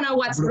 I don't know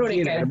what's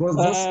Brudiker.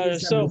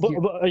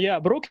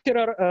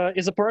 Brudiker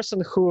is a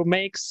person who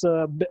makes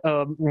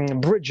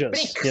bridges,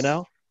 Bricks. you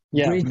know?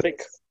 Yeah,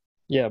 brick.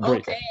 Yeah,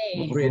 brick.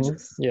 Okay.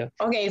 Bridges. Yeah.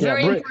 Okay,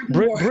 very important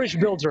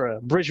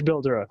word. Bridge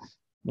builder.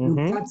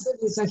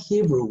 Katsef is a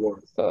Hebrew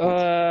word.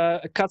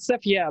 Katsef,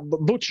 yeah,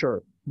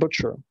 butcher.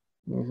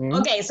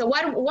 Okay, so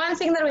one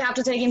thing that we have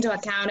to take into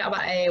account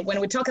about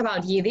when we talk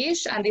about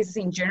Yiddish, and this is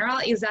in general,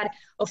 is that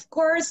of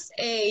course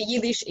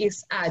Yiddish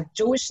is a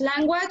Jewish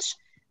language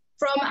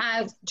from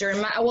a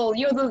German. Well,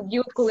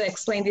 you could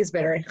explain this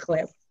better,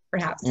 Gleb,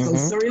 perhaps. So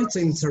sorry to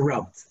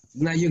interrupt.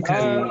 Now you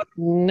can.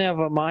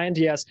 Never mind.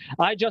 Yes,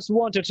 I just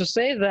wanted to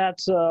say that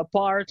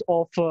part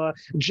of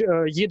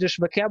Yiddish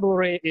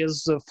vocabulary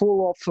is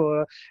full of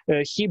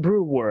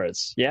Hebrew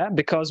words. Yeah,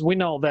 because we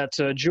know that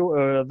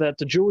that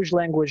the Jewish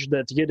language,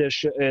 that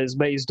Yiddish, is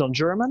based on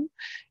German.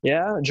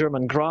 Yeah,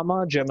 German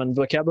grammar, German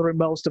vocabulary.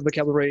 Most of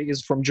vocabulary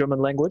is from German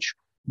language.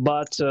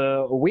 But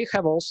we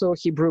have also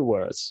Hebrew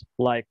words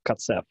like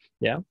katsef,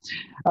 yeah?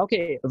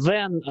 Okay,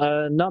 then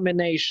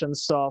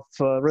nominations of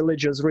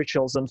religious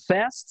rituals and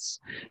fasts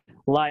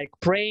like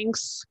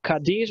prayings,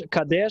 Kadesh,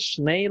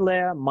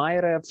 Neile,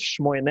 Ma'arev,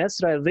 Shmoy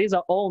Nesra. These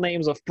are all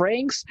names of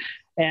prayings.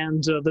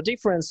 And the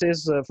difference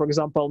is, for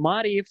example,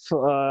 Mariv,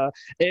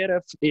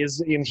 Erev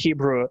is in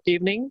Hebrew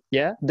evening.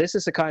 Yeah, this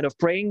is a kind of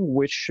praying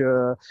which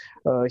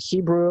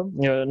Hebrew,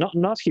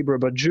 not Hebrew,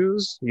 but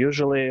Jews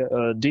usually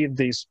did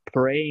this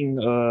praying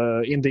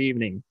in the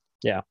evening.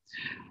 Yeah.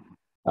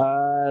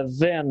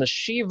 Then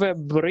Shiva,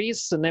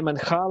 Bris,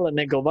 Nemenchal,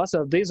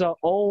 Negelvasa. These are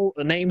all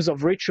names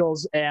of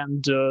rituals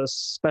and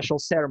special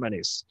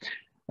ceremonies.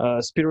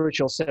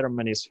 Spiritual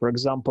ceremonies. For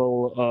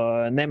example,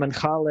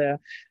 Nemenchale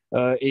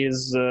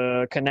is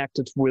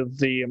connected with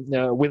the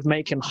with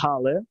making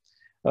chale.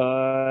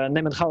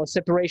 Nemenchale,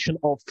 separation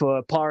of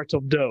part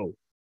of dough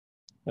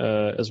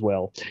as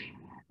well.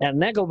 And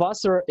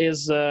Negelwasser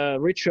is a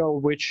ritual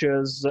which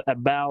is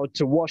about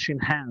washing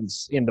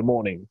hands in the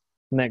morning.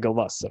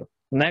 Negelwasser.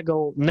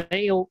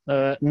 Nail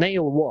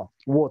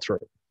water.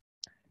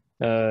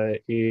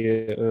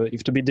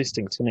 If to be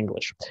distinct in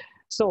English.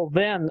 So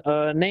then,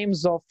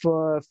 names of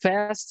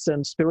fasts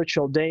and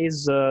spiritual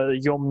days,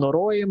 Yom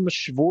Noroim,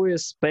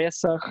 Shavuos,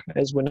 Pesach,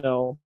 as we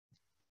know,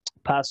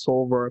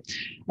 Passover,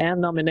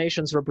 and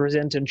nominations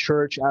representing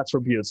church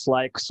attributes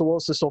like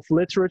sources of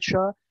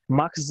literature.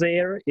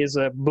 Machzer is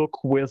a book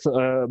with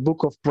a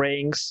book of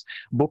prayings,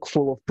 book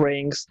full of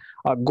prayings.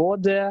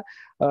 Agode,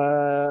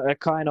 a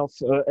kind of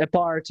a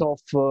part of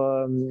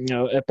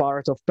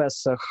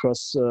Pesach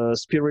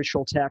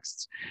spiritual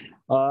texts.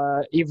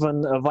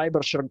 Even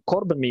Weiberscher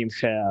Korban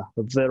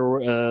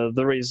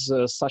there is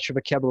such a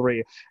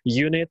vocabulary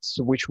unit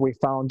which we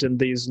found in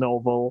this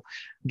novel.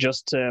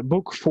 Just a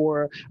book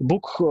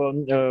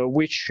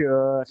which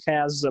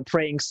has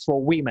prayings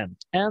for women,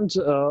 and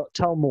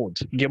Talmud,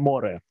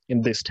 Gemore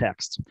in this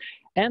text,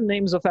 and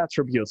names of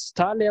attributes: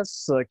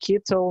 Talias,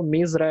 Kittel,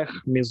 Mizrach,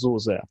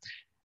 Mizuzah.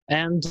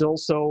 And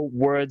also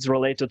words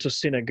related to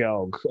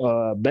synagogue.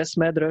 Bes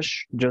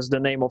Medrash, just the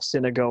name of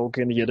synagogue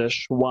in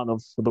Yiddish, one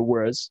of the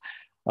words.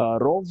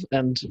 Rov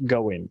and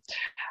Goin.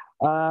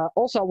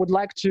 Also, I would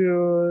like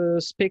to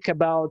speak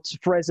about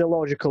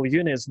phraseological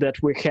units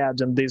that we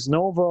had in this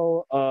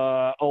novel.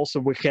 Also,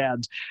 we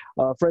had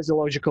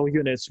phraseological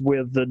units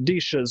with the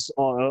dishes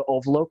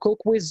of local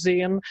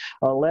cuisine,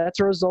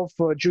 letters of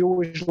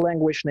Jewish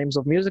language, names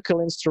of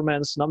musical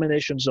instruments,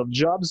 nominations of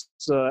jobs,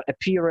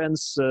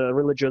 appearance,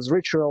 religious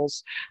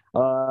rituals,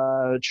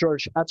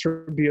 church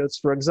attributes.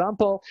 For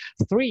example,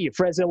 3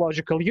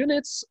 phraseological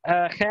units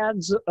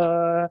had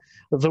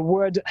the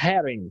word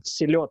herring,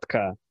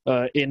 селедка,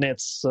 in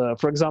its,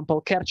 for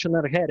example,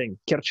 Kerchener herring,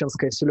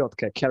 Kerchenskая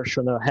селедка,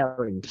 Kerchener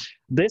herring.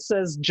 This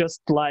is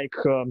just like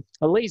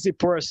a lazy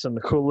person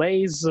who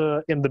lays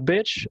in the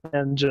beach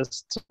and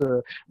just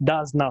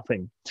does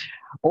nothing.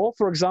 Or,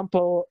 for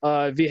example,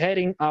 wir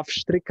herring auf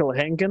Strickel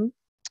hängen,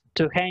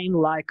 to hang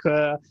like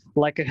a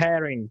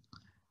herring.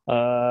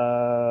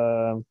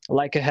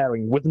 Like a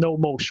herring with no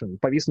motion,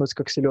 повиснуть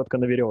как селедка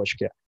на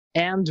веревочке.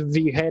 And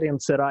wir herring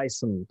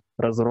zerreißen,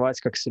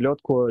 разорвать как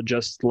селедку,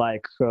 just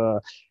like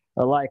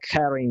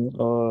herring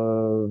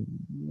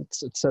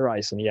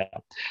zerreißen, yeah.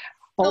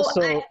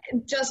 Also,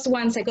 just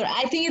 1 second.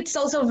 I think it's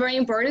also very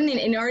important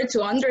in order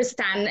to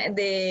understand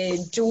the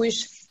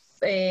Jewish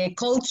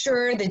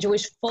culture, the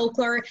Jewish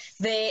folklore,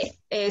 the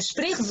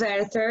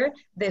Sprichwörter,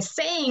 the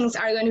sayings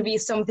are going to be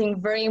something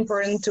very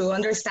important to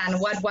understand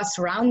what was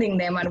surrounding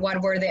them and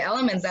what were the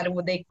elements that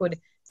they could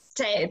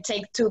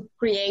take to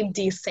create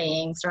these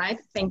sayings, right?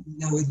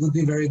 Now, it would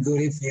be very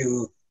good if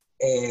you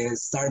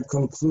start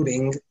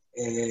concluding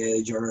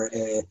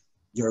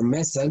your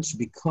message,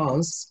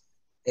 because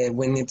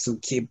we need to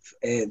keep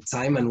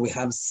time and we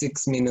have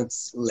 6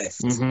 minutes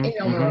left.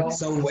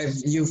 So if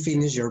you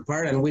finish your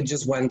part, and we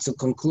just want to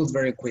conclude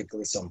very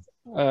quickly something.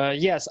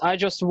 Yes, I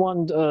just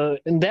want,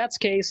 in that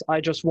case,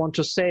 I just want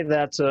to say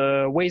that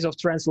ways of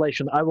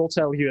translation, I will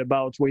tell you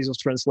about ways of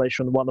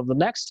translation one of the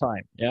next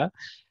time, yeah?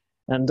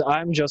 And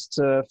I'm just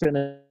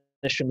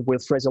finishing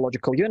with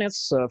phraseological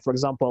units. For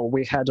example,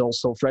 we had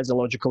also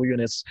phraseological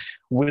units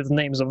with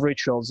names of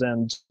rituals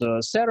and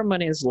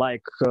ceremonies,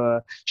 like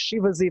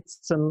Shiva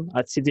sitzen,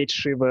 отсидеть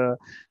Shiva,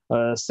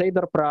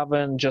 Seder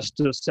Praven, just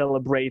to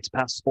celebrate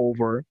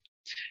Passover.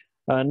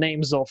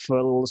 Names of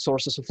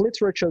sources of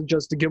literature,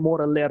 just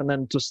Gemara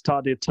lernen, to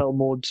study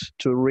Talmud,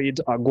 to read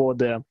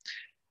Agode,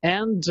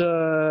 and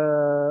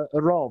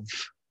Rov,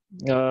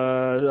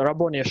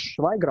 Rabbonisch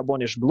Schweig,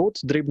 Rabbonisch Blut,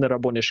 Dribne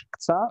Rabbonisch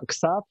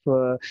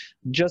Ksav,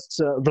 just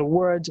the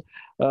word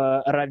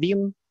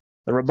Ravin,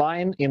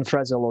 Rabbin in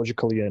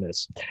phraseological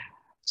units.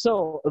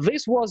 So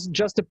this was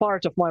just a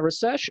part of my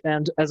research,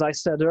 and as I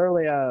said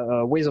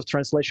earlier, ways of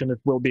translation, it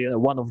will be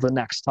one of the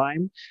next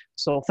time.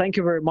 So thank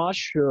you very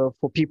much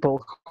for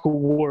people who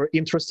were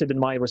interested in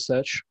my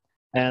research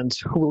and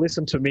who will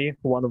listen to me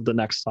one of the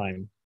next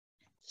time.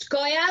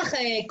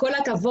 Shkoyach, kol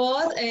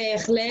hakavod,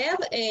 Gleb,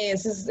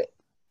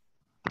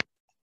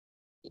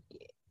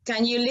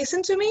 can you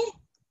listen to me?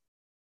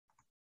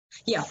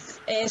 Yeah.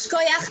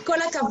 Shkoyach, kol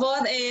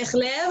hakavod,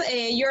 Gleb,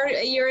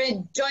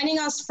 you're joining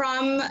us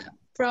from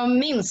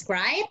Minsk,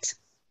 right?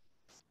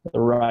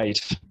 Right.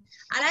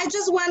 And I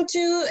just want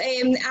to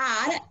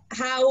add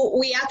how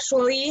we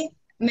actually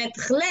met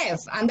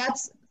Gleb, and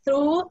that's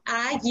through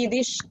a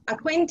Yiddish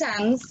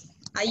acquaintance,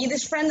 a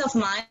Yiddish friend of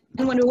mine,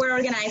 when we were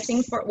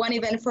organizing for one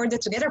event for the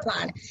Together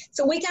Plan.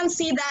 So we can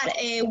see that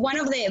one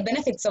of the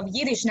benefits of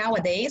Yiddish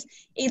nowadays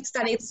is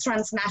that it's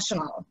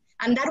transnational.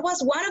 And that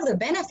was one of the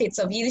benefits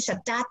of Yiddish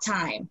at that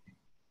time.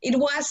 It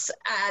was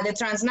the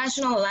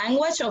transnational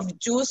language of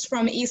Jews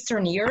from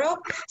Eastern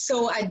Europe.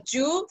 So a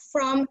Jew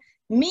from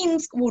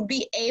Minsk would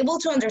be able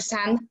to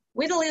understand,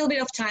 with a little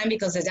bit of time,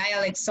 because the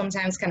dialects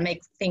sometimes can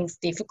make things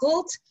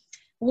difficult,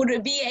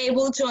 would be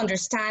able to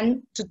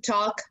understand, to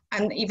talk,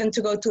 and even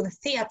to go to the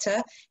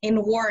theater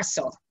in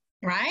Warsaw,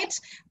 right?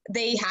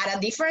 They had a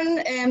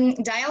different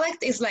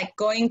dialect. It's like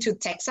going to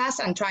Texas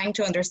and trying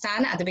to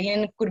understand. At the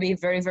beginning, it could be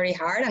very, very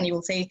hard, and you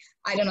will say,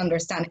 I don't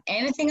understand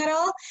anything at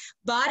all.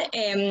 But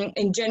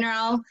in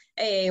general,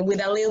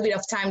 with a little bit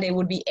of time, they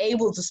would be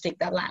able to speak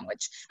that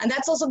language. And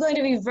that's also going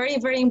to be very,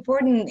 very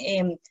important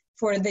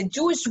for the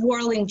Jewish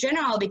world in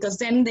general, because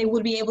then they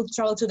would be able to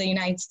travel to the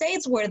United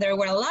States, where there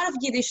were a lot of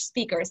Yiddish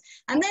speakers.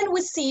 And then we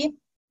see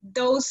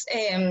those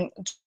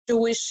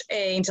Jewish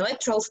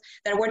intellectuals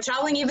that were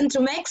traveling even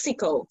to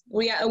Mexico.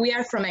 We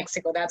are from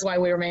Mexico, that's why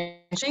we were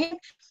mentioning it.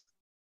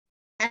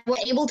 And we're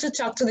able to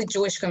talk to the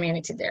Jewish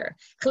community there.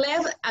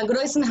 Gleb, a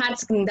großen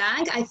herzlichen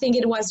Dank. I think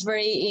it was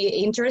very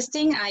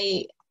interesting.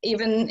 I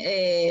even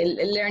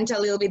learned a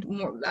little bit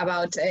more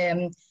about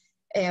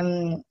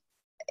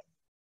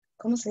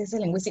 ¿cómo se dice?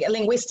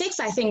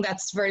 Linguistics. I think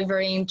that's very,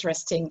 very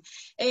interesting.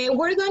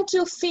 We're going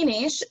to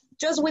finish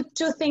just with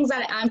 2 things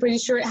that I'm pretty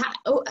sure.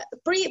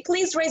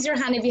 Please raise your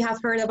hand if you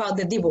have heard about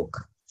the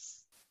D-book.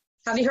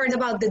 Have you heard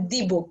about the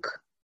D-book?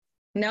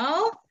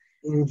 No?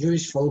 In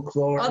Jewish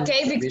folklore.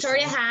 Okay,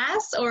 Victoria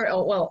has, or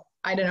oh, well,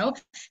 I don't know.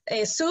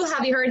 Sue,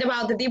 have you heard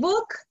about the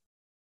D-book?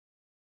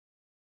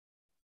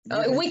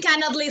 We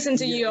cannot listen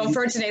to you,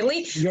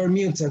 unfortunately. You're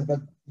muted, but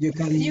you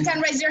can... You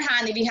can raise your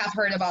hand if you have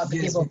heard about the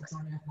D-book.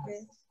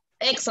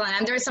 Excellent,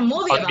 and there's a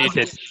movie about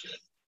it.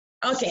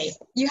 Okay,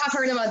 you have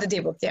heard about the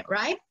Dibuk, yeah,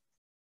 right?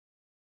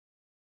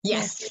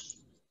 Yes.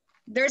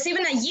 There's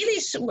even a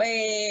Yiddish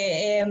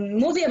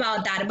movie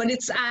about that, but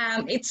it's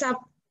a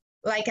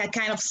like a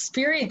kind of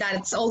spirit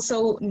that's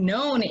also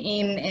known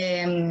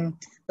in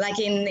like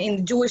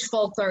in Jewish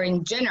folklore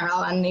in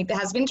general, and it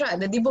has been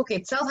the Dibuk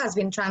itself has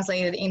been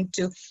translated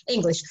into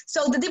English.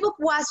 So the Dibuk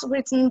was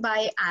written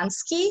by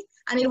Ansky,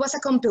 and it was a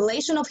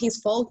compilation of his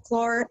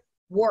folklore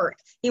work.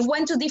 He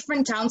went to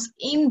different towns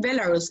in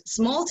Belarus,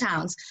 small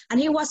towns, and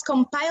he was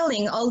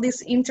compiling all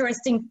this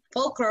interesting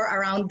folklore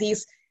around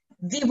this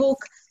Dibuk,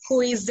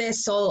 who is the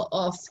soul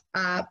of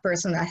a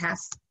person that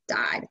has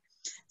died.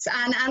 So,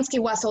 and Ansky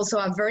was also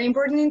a very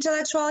important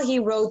intellectual. He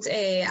wrote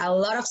a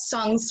lot of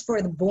songs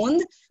for the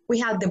Bund. We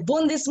have the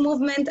Bundist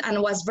movement,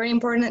 and was very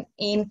important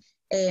in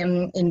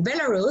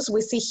Belarus.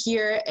 We see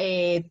here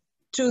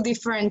two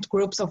different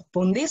groups of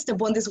Bundists. The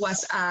Bundist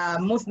was a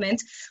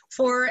movement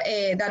for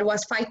that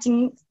was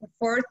fighting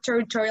for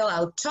territorial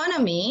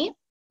autonomy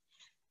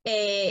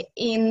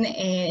in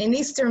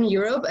Eastern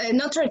Europe,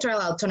 not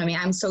territorial autonomy,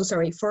 I'm so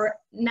sorry, for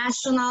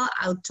national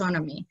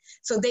autonomy.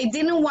 So they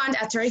didn't want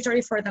a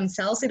territory for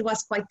themselves. It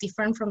was quite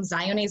different from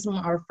Zionism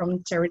or from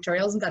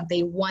territorialism, that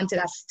they wanted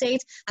a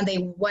state and they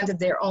wanted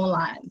their own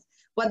land.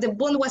 What the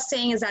Bund was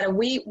saying is that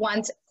we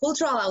want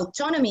cultural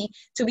autonomy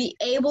to be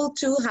able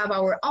to have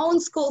our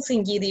own schools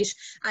in Yiddish,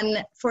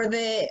 and for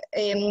the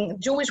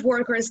Jewish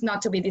workers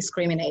not to be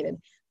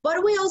discriminated.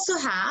 But we also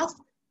have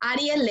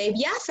Aryeh Leib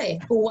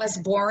Yaffe, who was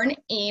born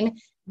in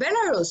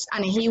Belarus,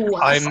 and he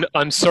was...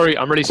 I'm sorry,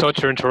 I'm really sorry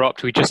to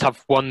interrupt. We just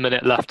have 1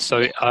 minute left, so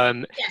yes,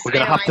 we're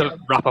going to have to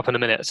wrap up in a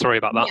minute. Sorry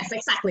about that. Yes,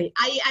 exactly.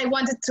 I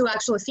wanted to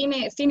actually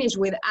finish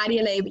with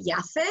Aryeh Leib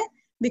Yaffe,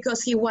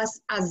 because he was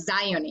a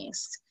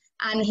Zionist,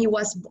 and he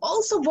was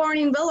also born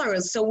in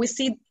Belarus. So we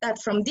see that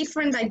from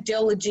different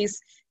ideologies,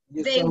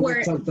 we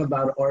talked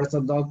about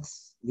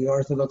the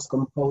Orthodox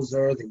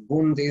composer, the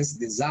Bundist,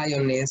 the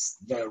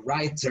Zionist, the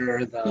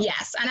writer.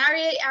 Yes, and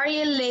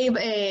Aryeh Leib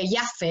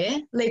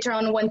Yaffe later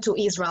on went to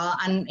Israel,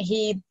 and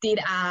he did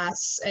he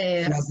was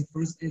the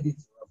first editor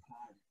of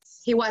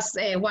Haaretz. He was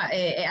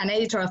an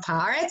editor of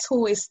Haaretz,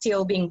 who is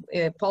still being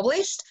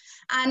published,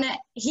 and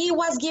he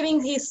was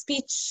giving his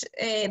speech,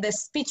 the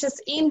speeches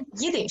in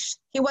Yiddish.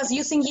 He was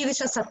using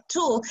Yiddish as a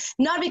tool,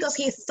 not because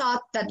he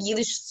thought that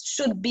Yiddish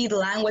should be the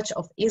language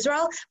of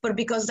Israel, but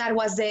because that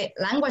was the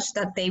language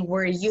that they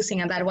were using,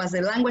 and that was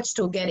the language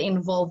to get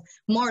involved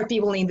more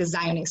people in the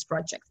Zionist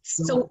project.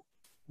 So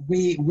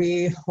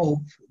we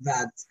hope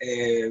that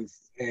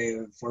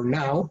for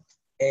now,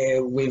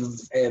 we've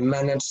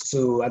managed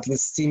to at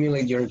least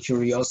stimulate your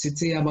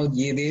curiosity about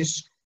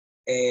Yiddish.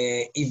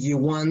 If you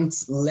want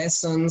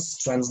lessons,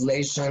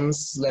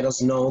 translations, let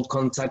us know.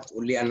 Contact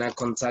Uliana,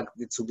 contact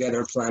the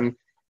Together Plan,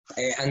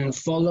 and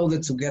follow the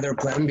Together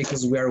Plan,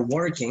 because we are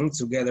working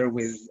together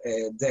with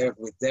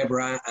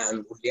Deborah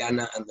and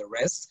Uliana and the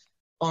rest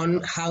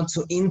on how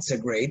to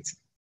integrate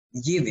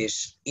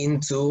Yiddish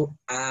into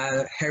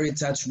a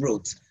heritage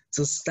route,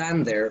 to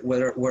stand there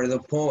where the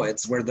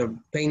poets, where the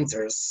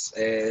painters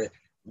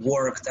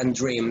worked and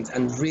dreamed,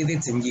 and read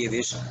it in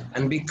Yiddish,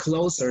 and be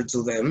closer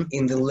to them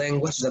in the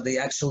language that they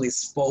actually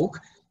spoke,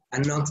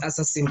 and not as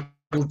a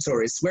simple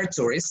tourist. We're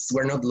tourists,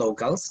 we're not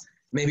locals,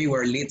 maybe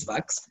we're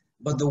Litvaks,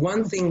 but the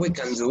one thing we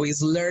can do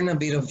is learn a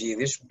bit of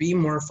Yiddish, be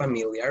more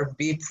familiar,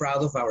 be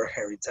proud of our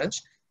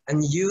heritage,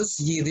 and use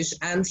Yiddish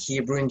and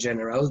Hebrew in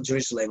general,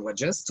 Jewish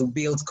languages, to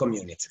build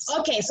communities.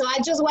 Okay, so I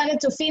just wanted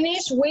to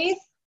finish with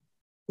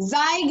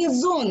Sei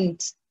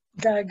gesund.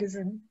 Sei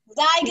gesund.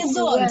 Sei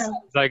gesund.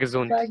 Sei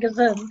gesund. Sei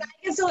gesund.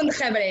 Sei gesund,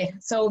 Hebre.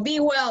 So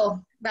be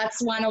well.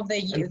 That's one of the...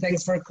 And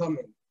thanks for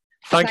coming.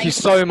 Thank you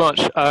so much.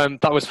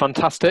 That was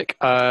fantastic.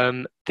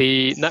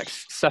 The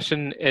next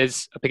session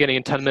is beginning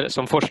in 10 minutes.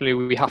 So unfortunately,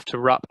 we have to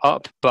wrap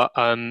up, but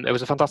it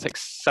was a fantastic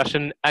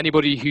session.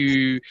 Anybody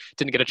who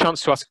didn't get a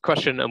chance to ask a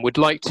question and would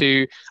like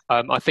to,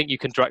 I think you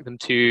can direct them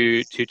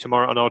to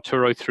Tamara and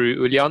Arturo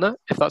through Uliana,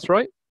 if that's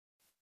right.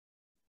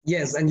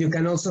 Yes, and you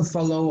can also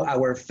follow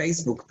our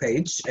Facebook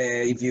page.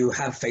 If you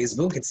have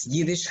Facebook, it's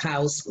Yiddish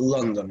House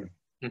London.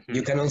 Mm-hmm.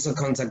 You can also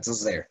contact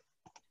us there.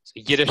 So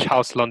Yiddish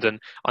House London.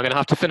 I'm going to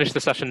have to finish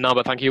the session now,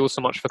 but thank you all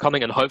so much for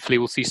coming, and hopefully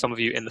we'll see some of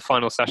you in the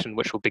final session,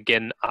 which will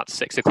begin at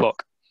 6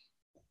 o'clock.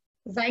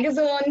 Sei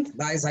gesund.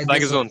 Bye, sei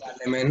gesund.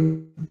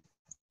 gesund.